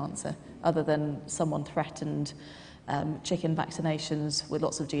clear-cut answer other than someone threatened chicken vaccinations with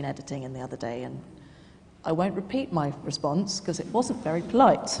lots of gene editing in the other day, and I won't repeat my response because it wasn't very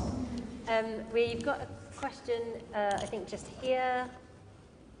polite. We've got a question, I think just here.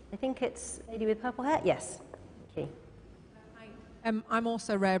 I think it's lady with purple hair. Yes. Thank you. I'm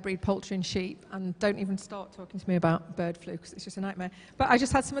also rare breed poultry and sheep, and don't even start talking to me about bird flu because it's just a nightmare. But I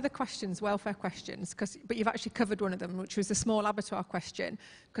just had some other questions, welfare questions, but you've actually covered one of them, which was the small abattoir question,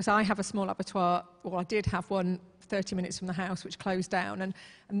 because I have a small abattoir, or I did have one 30 minutes from the house, which closed down,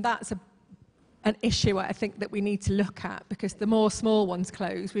 and that's an issue I think that we need to look at, because the more small ones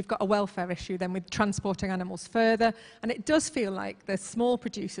close, we've got a welfare issue then with transporting animals further, and it does feel like the small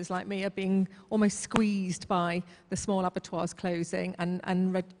producers like me are being almost squeezed by the small abattoirs closing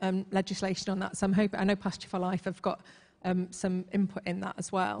and legislation on that. So I'm hoping, I know Pasture for Life have got some input in that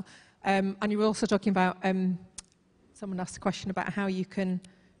as well. And you were also talking about, someone asked a question about how you can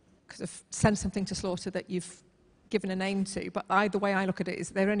kind of send something to slaughter that you've given a name to, but the way I look at it is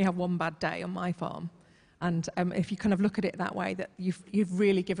they only have one bad day on my farm, and if you kind of look at it that way, that you've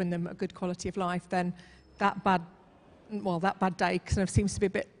really given them a good quality of life, then that bad day kind of seems to be a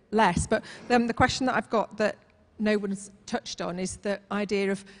bit less. But then the question that I've got that no one's touched on is the idea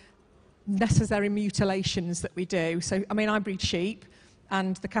of necessary mutilations that we do. So I mean, I breed sheep,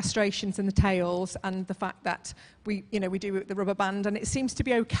 and the castrations and the tails, and the fact that we do the rubber band, and it seems to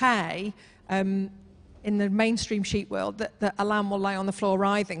be okay in the mainstream sheep world that a lamb will lie on the floor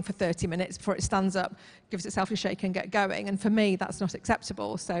writhing for 30 minutes before it stands up, gives itself a shake and get going. And for me, that's not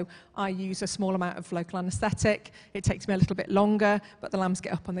acceptable. So I use a small amount of local anaesthetic. It takes me a little bit longer, but the lambs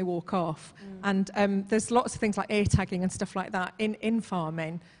get up and they walk off. And there's lots of things like ear tagging and stuff like that in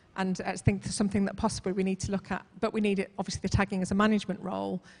farming. And I think there's something that possibly we need to look at, but we need it, obviously the tagging as a management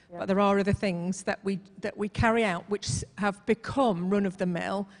role, but there are other things that we carry out which have become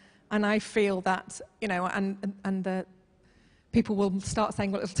run-of-the-mill. And I feel that, and the people will start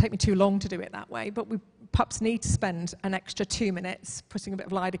saying, well, it'll take me too long to do it that way. But we perhaps need to spend an extra 2 minutes putting a bit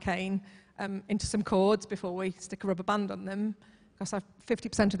of lidocaine into some cords before we stick a rubber band on them. Because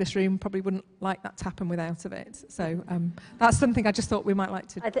 50% of this room probably wouldn't like that to happen without of it. So that's something I just thought we might like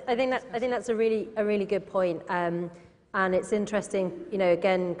to. I think that's a really good point. And it's interesting,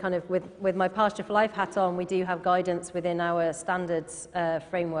 again, kind of with my Pasture for Life hat on, we do have guidance within our standards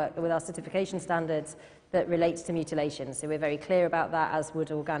framework, with our certification standards, that relates to mutilation. So we're very clear about that, as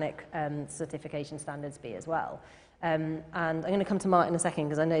would organic certification standards be as well. And I'm going to come to Marthe in a second,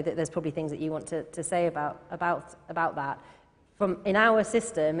 because I know that there's probably things that you want to say about that. In our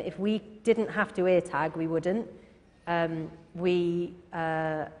system, if we didn't have to ear tag, we wouldn't. We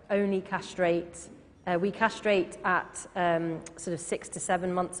only castrate. We castrate at sort of 6 to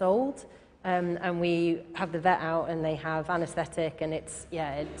 7 months old, and we have the vet out, and they have anaesthetic, and it's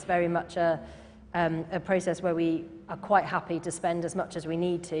very much a process where we are quite happy to spend as much as we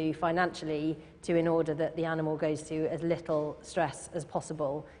need to financially in order that the animal goes through as little stress as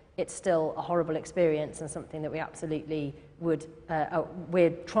possible, it's still a horrible experience and something that we absolutely would,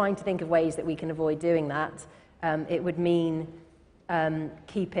 we're trying to think of ways that we can avoid doing that. It would mean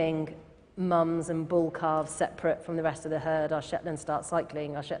keeping mums and bull calves separate from the rest of the herd. Our Shetland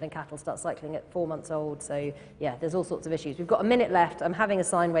cattle start cycling at 4 months old. So yeah, there's all sorts of issues. We've got a minute left. I'm having a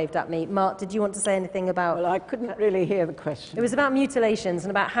sign waved at me. Marthe, did you want to say anything about... Well, I couldn't really hear the question. It was about mutilations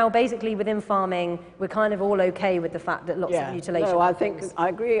and about how basically within farming we're kind of all okay with the fact that lots of mutilation happens. I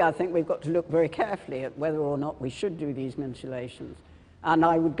agree. I think we've got to look very carefully at whether or not we should do these mutilations. And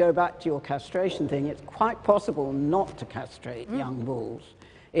I would go back to your castration thing. It's quite possible not to castrate young bulls.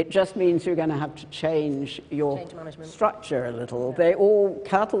 It just means you're going to have to change your structure a little.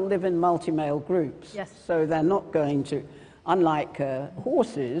 Cattle live in multi-male groups. Yes. So they're not going to, unlike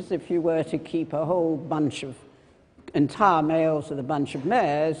horses, if you were to keep a whole bunch of entire males with a bunch of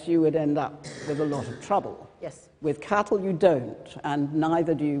mares, you would end up with a lot of trouble. Yes. With cattle, you don't, and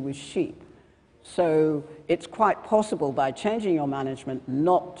neither do you with sheep. So it's quite possible by changing your management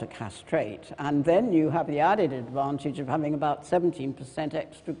not to castrate, and then you have the added advantage of having about 17%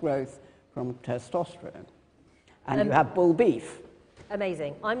 extra growth from testosterone. And you have bull beef.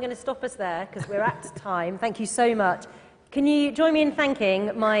 Amazing. I'm going to stop us there because we're at time. Thank you so much. Can you join me in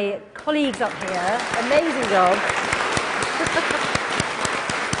thanking my colleagues up here? Amazing job.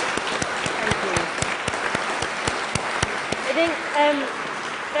 Thank you. I think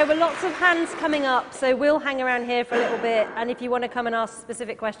there were lots of hands coming up, so we'll hang around here for a little bit, and if you want to come and ask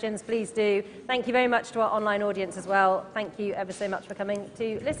specific questions, please do. Thank you very much to our online audience as well. Thank you ever so much for coming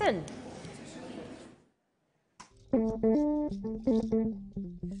to listen. Thank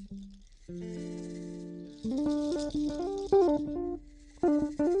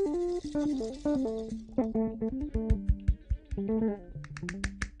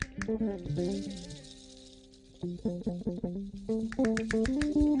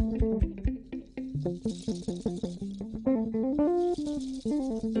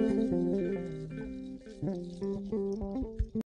you.